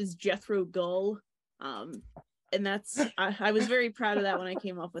name is Jethro Gull. Um, and I was very proud of that when I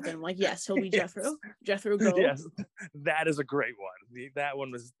came up with it. I'm like, yes, he'll be Jethro. Yes. Jethro Gull. Yes. That is a great one. That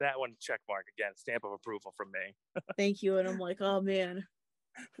one check mark again, stamp of approval from me. Thank you. And I'm like, oh man,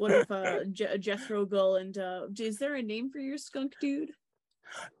 what if Jethro Gull and is there a name for your skunk dude?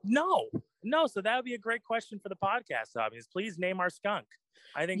 No. So that would be a great question for the podcast audience. Please name our skunk.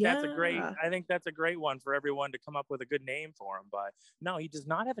 I think that's a great one for everyone to come up with a good name for him. But no, he does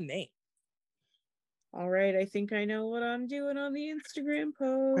not have a name. All right, I think I know what I'm doing on the Instagram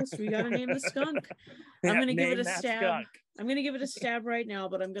post. We gotta name the skunk. I'm gonna give it a stab. Skunk. I'm gonna give it a stab right now,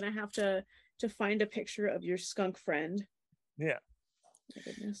 but I'm gonna have to find a picture of your skunk friend. Yeah. My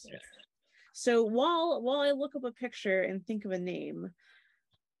goodness. Yeah. So while I look up a picture and think of a name,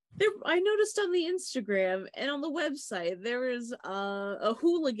 I noticed on the Instagram and on the website there is a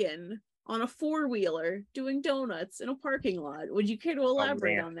hooligan on a 4-wheeler doing donuts in a parking lot. Would you care to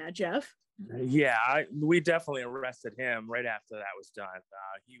elaborate on that, Jeff? Yeah, we definitely arrested him right after that was done.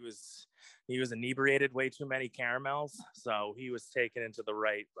 He was inebriated, way too many caramels, so he was taken into the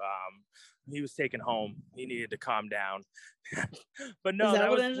right. He was taken home. He needed to calm down. But no, is that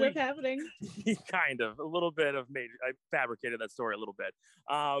what ended up happening? Kind of a little bit of I fabricated that story a little bit.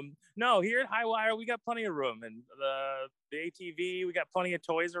 No, here at Highwire we got plenty of room, and the ATV, we got plenty of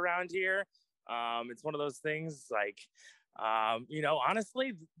toys around here. It's one of those things like.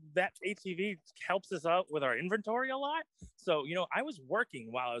 Honestly, that ATV helps us out with our inventory a lot. So, I was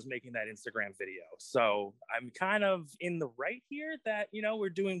working while I was making that Instagram video. So I'm kind of in the right here that, we're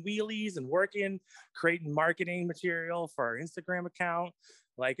doing wheelies and working, creating marketing material for our Instagram account.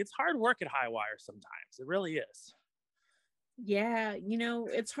 Like, it's hard work at Highwire sometimes. It really is. Yeah,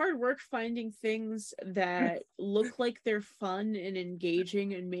 it's hard work finding things that look like they're fun and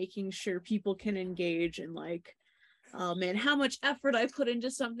engaging and making sure people can engage and like, oh man, how much effort I put into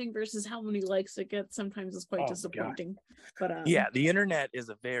something versus how many likes it gets sometimes is quite disappointing. God. But yeah, the internet is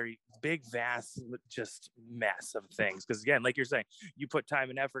a very big, vast, just mess of things. Because again, like you're saying, you put time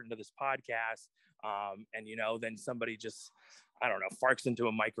and effort into this podcast, and then somebody just, I don't know, farts into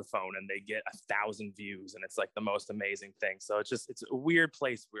a microphone and they get 1,000 views, and it's like the most amazing thing. So it's a weird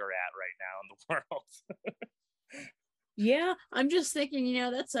place we're at right now in the world. Yeah, I'm just thinking,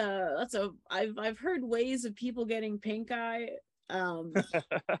 I've heard ways of people getting pink eye, and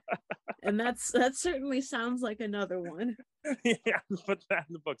that certainly sounds like another one. Yeah, put that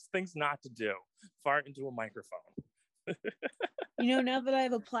in the books. Things not to do: fart into a microphone. Now that I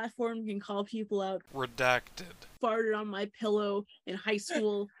have a platform, can call people out. Redacted. Farted on my pillow in high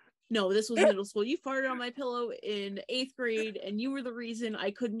school. No, this was middle school. You farted on my pillow in 8th grade, and you were the reason I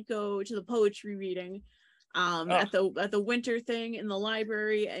couldn't go to the poetry reading. At the winter thing in the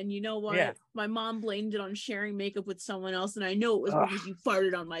library, and you know what? Yeah. My mom blamed it on sharing makeup with someone else, and I know it was because you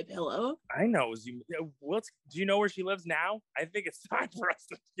farted on my pillow. I know it was you. Do you know where she lives now? I think it's time for us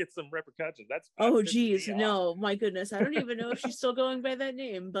to get some repercussions. Oh geez, no, my goodness, I don't even know if she's still going by that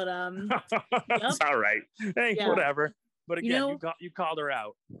name, but It's all right. Hey, yeah. Whatever. But again, you called her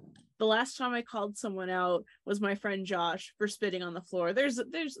out. The last time I called someone out was my friend Josh for spitting on the floor. There's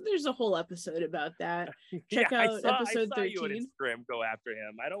a whole episode about that. Check out episode 13. You on Instagram go after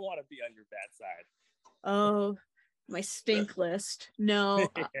him. I don't want to be on your bad side. Oh, my stink list. No.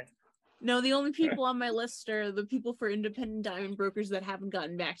 No, the only people on my list are the people for independent diamond brokers that haven't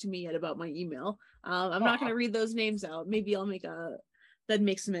gotten back to me yet about my email. I'm not going to read those names out. Maybe I'll make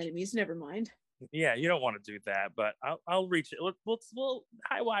some enemies. Never mind. Yeah, you don't want to do that, but I'll reach it. We'll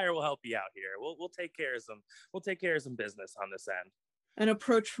Highwire will help you out here. We'll take care of some. We'll take care of some business on this end. An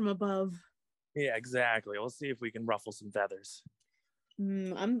approach from above. Yeah, exactly. We'll see if we can ruffle some feathers.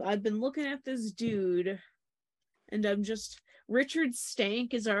 I've been looking at this dude, and Richard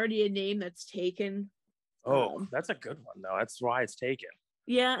Stank is already a name that's taken. Oh, that's a good one though. That's why it's taken.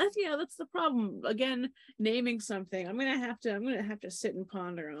 Yeah, that's the problem. Again, naming something. I'm gonna have to sit and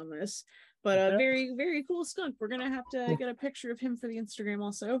ponder on this. But a very, very cool skunk. We're gonna have to get a picture of him for the Instagram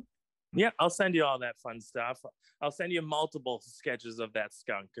also. Yeah, I'll send you all that fun stuff. I'll send you multiple sketches of that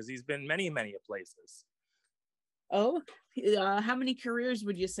skunk because he's been many, many places. Oh, how many careers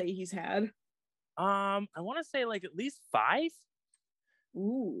would you say he's had? I want to say like at least 5.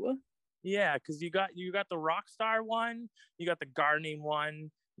 Ooh. Yeah, because you got the rock star one, you got the gardening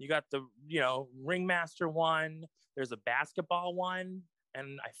one, you got the ringmaster one, There's a basketball one,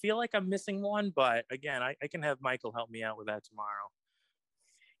 and I feel like I'm missing one, but again, I can have Michael help me out with that tomorrow.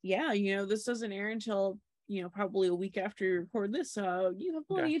 Yeah, this doesn't air until, probably a week after you record this, so you have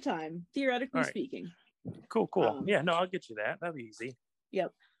plenty of time, theoretically speaking. Cool. Yeah, no, I'll get you that. That'll be easy.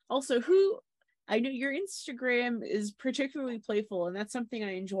 Yep. Also, I know your Instagram is particularly playful, and that's something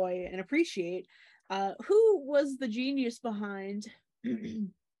I enjoy and appreciate. Who was the genius behind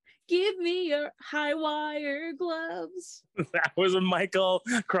 "Give me your high wire gloves"? That was a Michael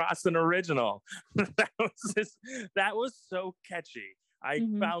Crossan original. That was so catchy. I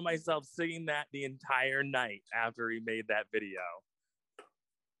found myself singing that the entire night after he made that video.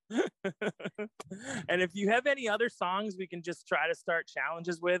 And if you have any other songs we can just try to start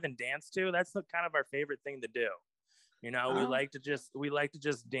challenges with and dance to, that's kind of our favorite thing to do. We like to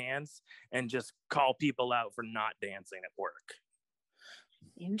just dance and just call people out for not dancing at work.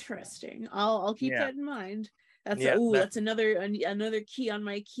 Interesting. I'll keep that in mind. That's another key on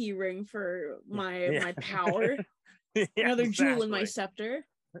my key ring for my power. Another jewel in my scepter.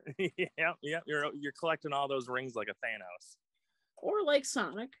 Yeah. You're collecting all those rings like a Thanos. Or like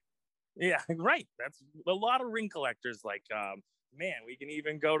Sonic. Yeah, right. That's a lot of ring collectors. Like, man, we can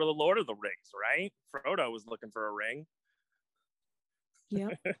even go to the Lord of the Rings, right? Frodo was looking for a ring. Yeah.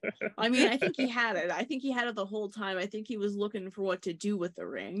 I mean, I think he had it. I think he had it the whole time. I think he was looking for what to do with the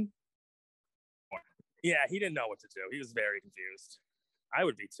ring. Yeah, he didn't know what to do. He was very confused. I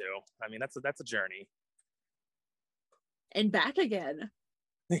would be too. I mean, that's a journey. And back again.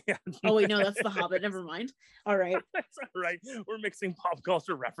 Yeah. Oh wait, no, that's The Hobbit. Never mind. All right. That's all right. We're mixing pop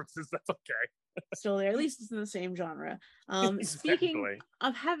culture references. That's okay. Still there. At least it's in the same genre. Exactly. Speaking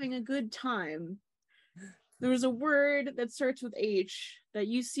of having a good time, there was a word that starts with H that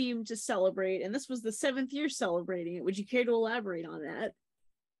you seem to celebrate, and this was the 7th year celebrating it. Would you care to elaborate on that?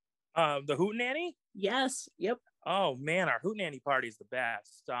 The Hootenanny? Yes. Yep. Oh man, our Hootenanny party is the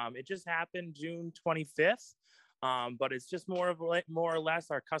best. It just happened June 25th. But it's just more or less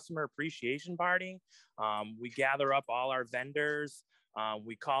our customer appreciation party. We gather up all our vendors.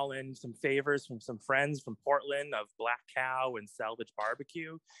 We call in some favors from some friends from Portland of Black Cow and Salvage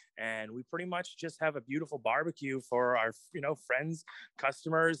Barbecue. And we pretty much just have a beautiful barbecue for our, friends,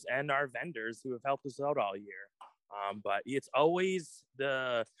 customers, and our vendors who have helped us out all year. But it's always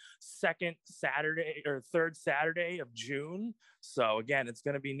the second Saturday or third Saturday of June. So again, it's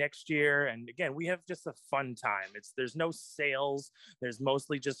going to be next year. And again, we have just a fun time. There's no sales. There's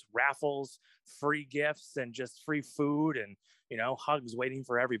mostly just raffles, free gifts, and just free food and, hugs waiting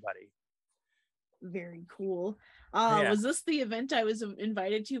for everybody. Very cool. Was this the event I was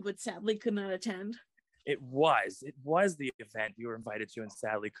invited to, but sadly could not attend? It was the event you were invited to and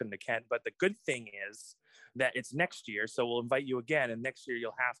sadly couldn't attend. But the good thing is that it's next year. So we'll invite you again. And next year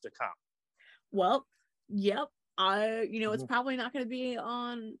you'll have to come. Well, yep. It's probably not going to be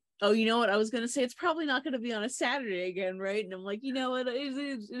on. Oh, you know what? I was going to say it's probably not going to be on a Saturday again, right? And I'm like, you know what? It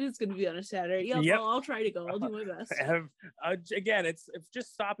is going to be on a Saturday. Yep. I'll try to go. I'll do my best. Again, it's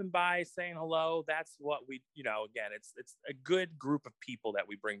just stopping by, saying hello. That's what we, again, it's a good group of people that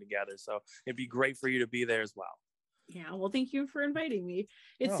we bring together. So it'd be great for you to be there as well. Yeah. Well, thank you for inviting me.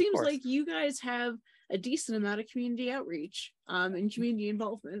 It seems like you guys have a decent amount of community outreach and community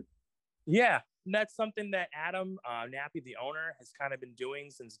involvement. Yeah. And that's something that Adam Nappy, the owner, has kind of been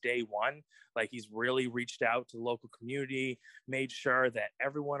doing since day one. Like he's really reached out to the local community, made sure that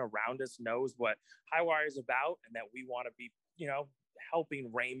everyone around us knows what Highwire is about and that we want to be,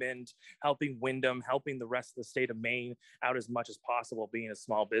 helping Raymond, helping Wyndham, helping the rest of the state of Maine out as much as possible, being a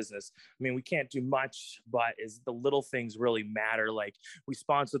small business. I mean, we can't do much, but the little things really matter. Like we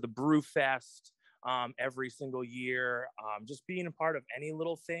sponsor the Brew Fest every single year. Just being a part of any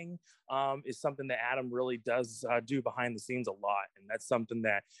little thing is something that Adam really does do behind the scenes a lot. And that's something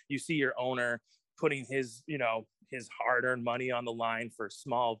that you see your owner putting his hard-earned money on the line for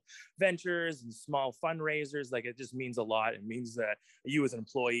small ventures and small fundraisers. Like it just means a lot. It means that you as an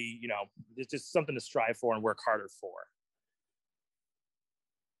employee, it's just something to strive for and work harder for.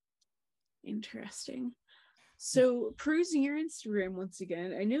 Interesting. So perusing your Instagram once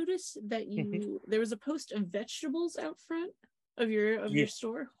again, I noticed that there was a post of vegetables out front of your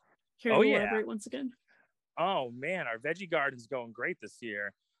store. Care to elaborate once again? Oh man, our veggie garden's going great this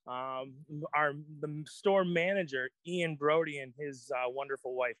year. The store manager Ian Brody and his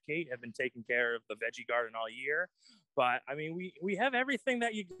wonderful wife Kate have been taking care of the veggie garden all year. But I mean, we have everything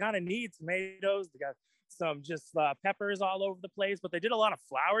that you kind of need. Tomatoes, they got some just peppers all over the place, but they did a lot of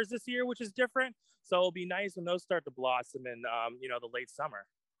flowers this year, which is different. So it'll be nice when those start to blossom in the late summer.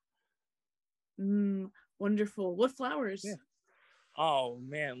 Wonderful. What flowers? Yeah. Oh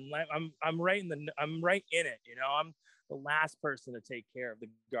man, I'm right in it. I'm the last person to take care of the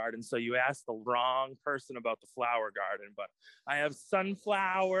garden. So you asked the wrong person about the flower garden, but I have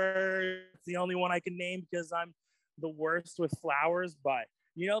sunflowers. It's the only one I can name because I'm the worst with flowers. But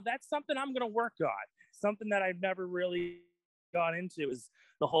that's something I'm gonna work on. Something that I've never really gone into is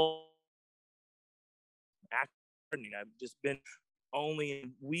the whole gardening. I've just been only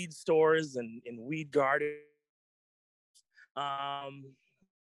in weed stores and in weed gardens. Um,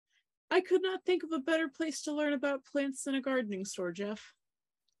 I could not think of a better place to learn about plants than a gardening store, Jeff.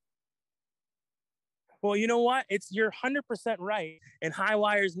 Well, you know what? You're 100% right. And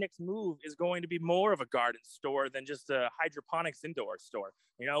Highwire's next move is going to be more of a garden store than just a hydroponics indoor store.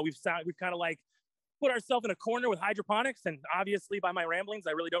 We've kind of like put ourselves in a corner with hydroponics, and obviously by my ramblings,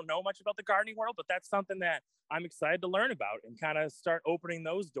 I really don't know much about the gardening world, but that's something that I'm excited to learn about and kind of start opening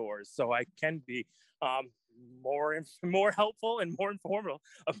those doors so I can be more helpful and more informative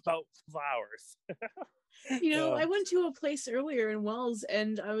about flowers. I went to a place earlier in Wells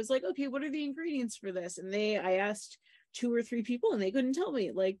and I was like, okay, what are the ingredients for this? And I asked 2 or 3 people and they couldn't tell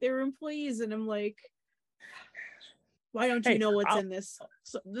me. Like, they were employees, and I'm like, why don't you know what's in this?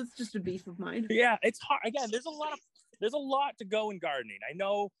 So that's just a beef of mine. Yeah, it's hard. Again, there's a lot to go in gardening. I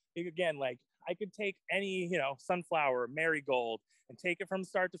know, again, like I could take any, sunflower, marigold, and take it from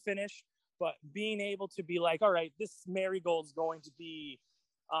start to finish. But being able to be like, all right, this marigold is going to be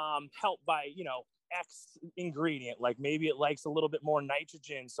helped by, X ingredient. Like maybe it likes a little bit more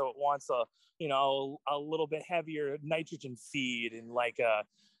nitrogen, so it wants a little bit heavier nitrogen feed, and like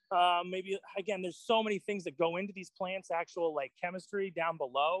maybe again, there's so many things that go into these plants, actual like chemistry down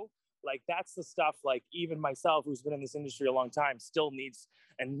below. Like that's the stuff like even myself, who's been in this industry a long time, still needs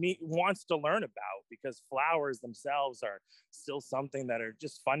and wants to learn about, because flowers themselves are still something that are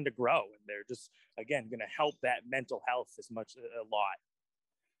just fun to grow, and they're just again going to help that mental health a lot.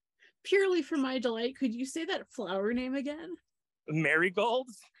 Purely for my delight, could you say that flower name again?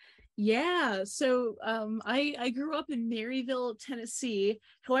 Marigolds? Yeah, so I grew up in Maryville, Tennessee.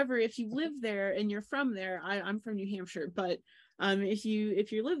 However, if you live there and you're from there, I'm from New Hampshire, but if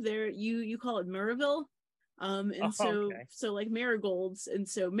you live there, you call it Maryville. And so okay. So like marigolds, and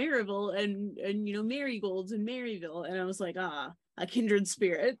so Maryville and marigolds and Maryville, and I was like, a kindred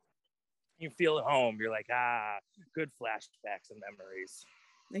spirit. You feel at home. You're like, good flashbacks and memories.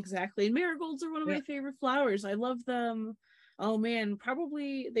 Exactly. And marigolds are one of my favorite flowers. I love them. Oh man,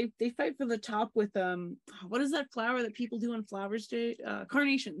 probably they fight for the top with what is that flower that people do on Flowers Day?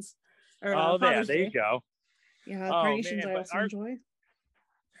 Carnations. Or Father's there Day. you go. Yeah, carnations I also enjoy.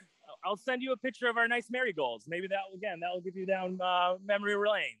 I'll send you a picture of our nice marigolds. Maybe that'll give you down memory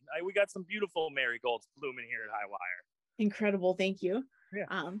lane. We got some beautiful marigolds blooming here at Highwire. Incredible, thank you.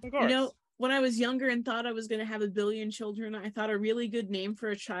 Yeah, of course. When I was younger and thought I was going to have 1 billion children, I thought a really good name for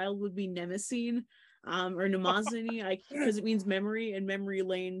a child would be Nemesine, or Nemazini, because it means memory, and memory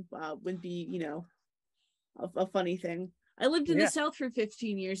lane would be, a funny thing. I lived in the South for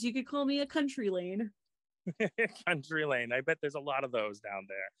 15 years. You could call me a country lane. Country lane. I bet there's a lot of those down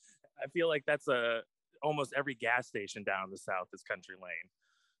there. I feel like that's almost every gas station down in the South is country lane.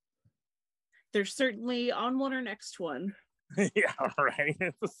 There's certainly on one or next one. Yeah, right.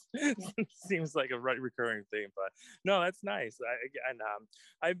 It seems like a recurring theme, but no, that's nice.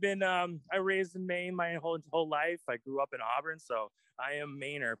 I raised in Maine my whole life. I grew up in Auburn, so I am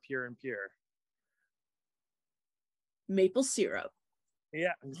Mainer, pure and pure. Maple syrup.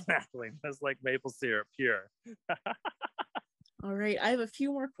 Yeah, exactly. That's like maple syrup, pure. All right, I have a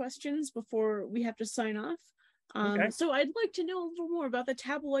few more questions before we have to sign off. Okay. So I'd like to know a little more about the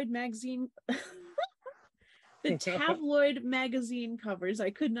tabloid magazine. The tabloid magazine covers.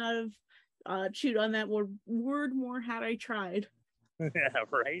 I could not have chewed on that word more had I tried. Yeah,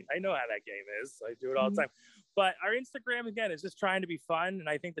 right. I know how that game is. I do it all the time. But our Instagram, again, is just trying to be fun. And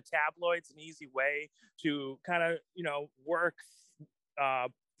I think the tabloid's an easy way to kind of, work,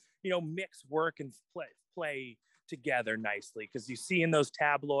 mix work and play together nicely. Because you see in those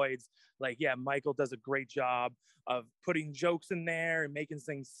tabloids, like, Michael does a great job of putting jokes in there and making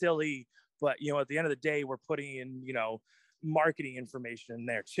things silly. But, at the end of the day, we're putting in, marketing information in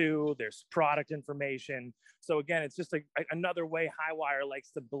there too. There's product information. So again, it's just another way Highwire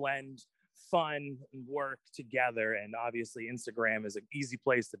likes to blend fun and work together. And obviously Instagram is an easy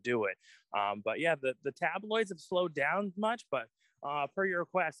place to do it. But yeah, the tabloids have slowed down much, but per your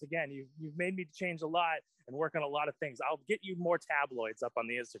request, again, you've made me change a lot and work on a lot of things. I'll get you more tabloids up on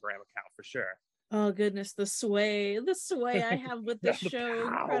the Instagram account for sure. Oh goodness, the sway I have with this show,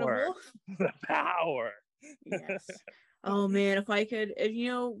 incredible. The power. Yes. Oh man, if I could,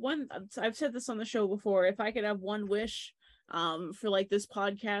 I've said this on the show before, if I could have one wish, for like this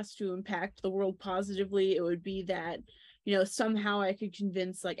podcast to impact the world positively, it would be that, somehow I could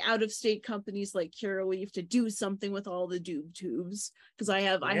convince like out of state companies like Curaleaf to do something with all the doob tubes, because I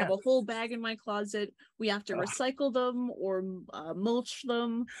have a whole bag in my closet. We have to recycle them or mulch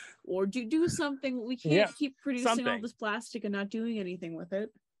them or do something. We can't keep producing all this plastic and not doing anything with it.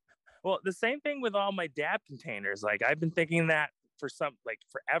 Well, the same thing with all my dab containers. Like I've been thinking that for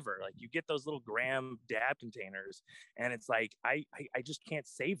forever. Like you get those little gram dab containers and it's like I just can't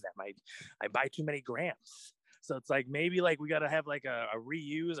save them. I buy too many grams. So it's like maybe like we got to have like a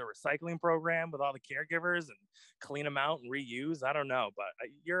reuse or recycling program with all the caregivers and clean them out and reuse. I don't know, but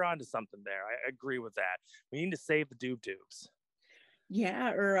you're onto something there. I agree with that. We need to save the doob tubes.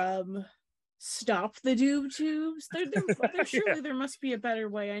 Yeah, or stop the doob tubes. Surely there must be a better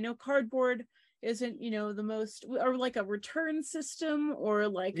way. I know cardboard isn't, the most, or like a return system, or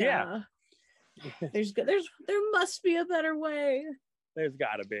like there must be a better way. There's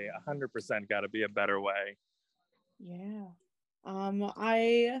got to be 100% got to be a better way. Yeah.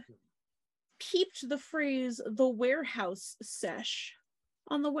 I peeped the phrase "the warehouse sesh"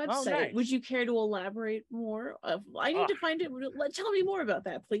 on the website. Oh, nice. Would you care to elaborate more? I need to find it. Tell me more about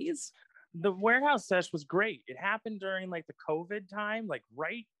that, please. The warehouse sesh was great. It happened during like the COVID time, like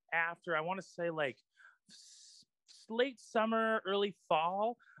right after, I want to say like late summer, early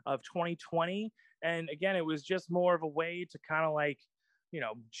fall of 2020. And again, it was just more of a way to kind of like,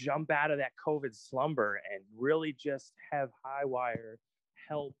 jump out of that COVID slumber and really just have Highwire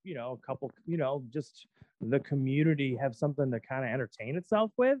help, a couple, just the community have something to kind of entertain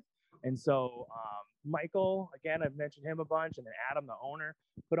itself with. And so Michael, again, I've mentioned him a bunch, and then Adam, the owner,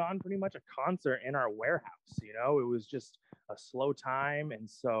 put on pretty much a concert in our warehouse. It was just a slow time. And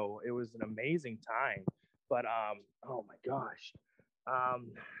so it was an amazing time. But, oh my gosh, I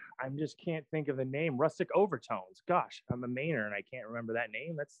just can't think of the name. Rustic Overtones. Gosh, I'm a Mainer and I can't remember that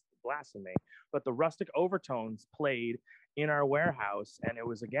name. That's blasphemy. But the Rustic Overtones played in our warehouse. And it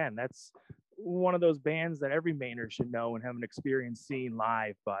was, again, that's one of those bands that every Mainer should know and have an experience seeing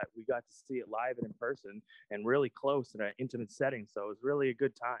live. But we got to see it live and in person and really close in an intimate setting. So it was really a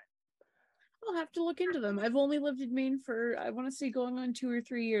good time. I'll have to look into them. I've only lived in Maine for, I want to say, going on 2 or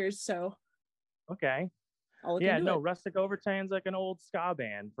 3 years. So. Okay. Yeah, no, Rustic Overtone's like an old ska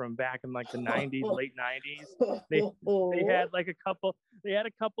band from back in like the 90s, late 90s. They had like a couple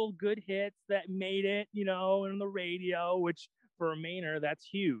good hits that made it, on the radio, which for a Mainer, that's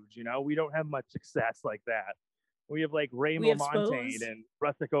huge. We don't have much success like that. We have like Ray Montaigne and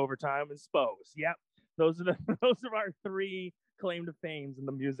Rustic Overtone and Spose. Yep. Those are our 3 claim to fames in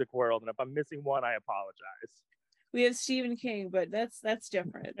the music world. And if I'm missing one, I apologize. We have Stephen King, but that's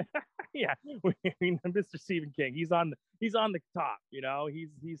different. Yeah, Mr. Stephen King. He's on the top.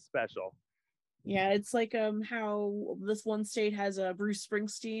 He's special. Yeah, it's like how this one state has a Bruce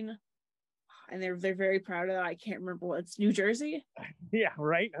Springsteen, and they're very proud of that. I can't remember what it's New Jersey. Yeah,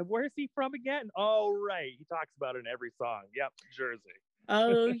 right. Where is he from again? Oh, right. He talks about it in every song. Yep, Jersey.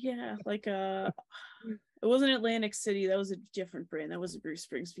 Oh yeah, like it wasn't Atlantic City. That was a different brand. That wasn't Bruce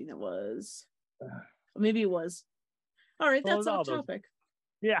Springsteen. That was, maybe it was. All right, that's off topic.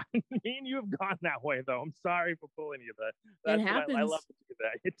 Yeah, me and you have gone that way, though. I'm sorry for pulling you that. It happens. I love to do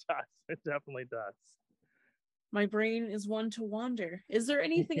that. It does. It definitely does. My brain is one to wander. Is there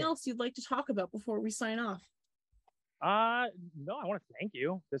anything else you'd like to talk about before we sign off? No, I want to thank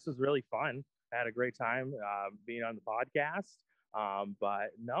you. This was really fun. I had a great time being on the podcast.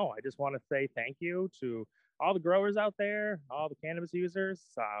 But no, I just want to say thank you to all the growers out there, all the cannabis users.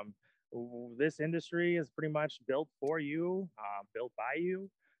 This industry is pretty much built for you, built by you.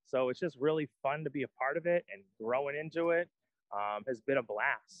 So it's just really fun to be a part of it, and growing into it has been a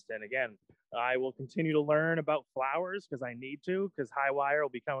blast. And again, I will continue to learn about flowers because I need to, because Highwire will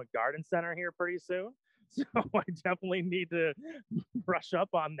become a garden center here pretty soon. So I definitely need to brush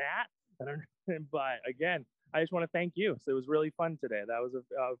up on that. But again, I just want to thank you. So it was really fun today. That was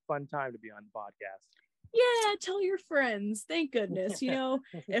a fun time to be on the podcast. Yeah, tell your friends. Thank goodness.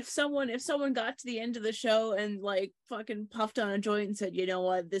 If someone got to the end of the show and like fucking puffed on a joint and said, you know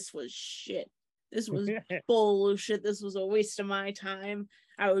what, this was shit. This was bullshit. This was a waste of my time,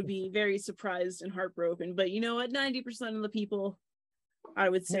 I would be very surprised and heartbroken. But you know what? 90% of the people, I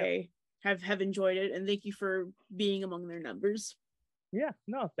would say, have enjoyed it, and thank you for being among their numbers. Yeah,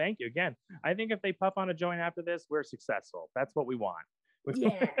 no, thank you again. I think if they puff on a joint after this, we're successful. That's what we want.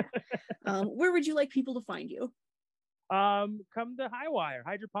 Yeah. Where would you like people to find you? Come to Highwire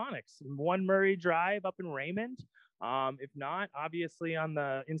Hydroponics, 1 Murray Drive up in Raymond. If not, obviously on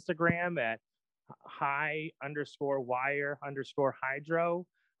the Instagram at high_wire_hydro.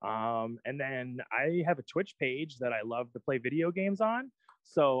 And then I have a Twitch page that I love to play video games on.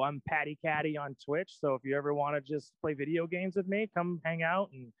 So I'm Patty Caddy on Twitch. So if you ever want to just play video games with me, come hang out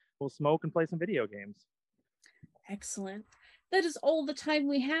and we'll smoke and play some video games. Excellent. That is all the time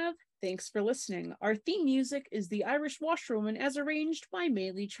we have. Thanks for listening. Our theme music is The Irish Washerwoman as arranged by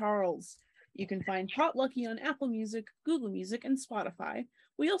Maylee Charles. You can find Potlucky on Apple Music, Google Music, and Spotify.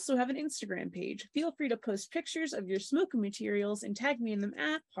 We also have an Instagram page. Feel free to post pictures of your smoking materials and tag me in them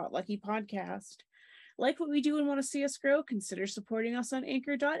at Potlucky Podcast. Like what we do and want to see us grow, consider supporting us on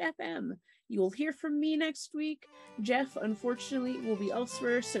Anchor.fm. You will hear from me next week. Jeff, unfortunately, will be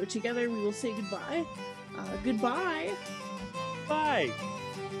elsewhere, so together we will say goodbye. Goodbye. Bye.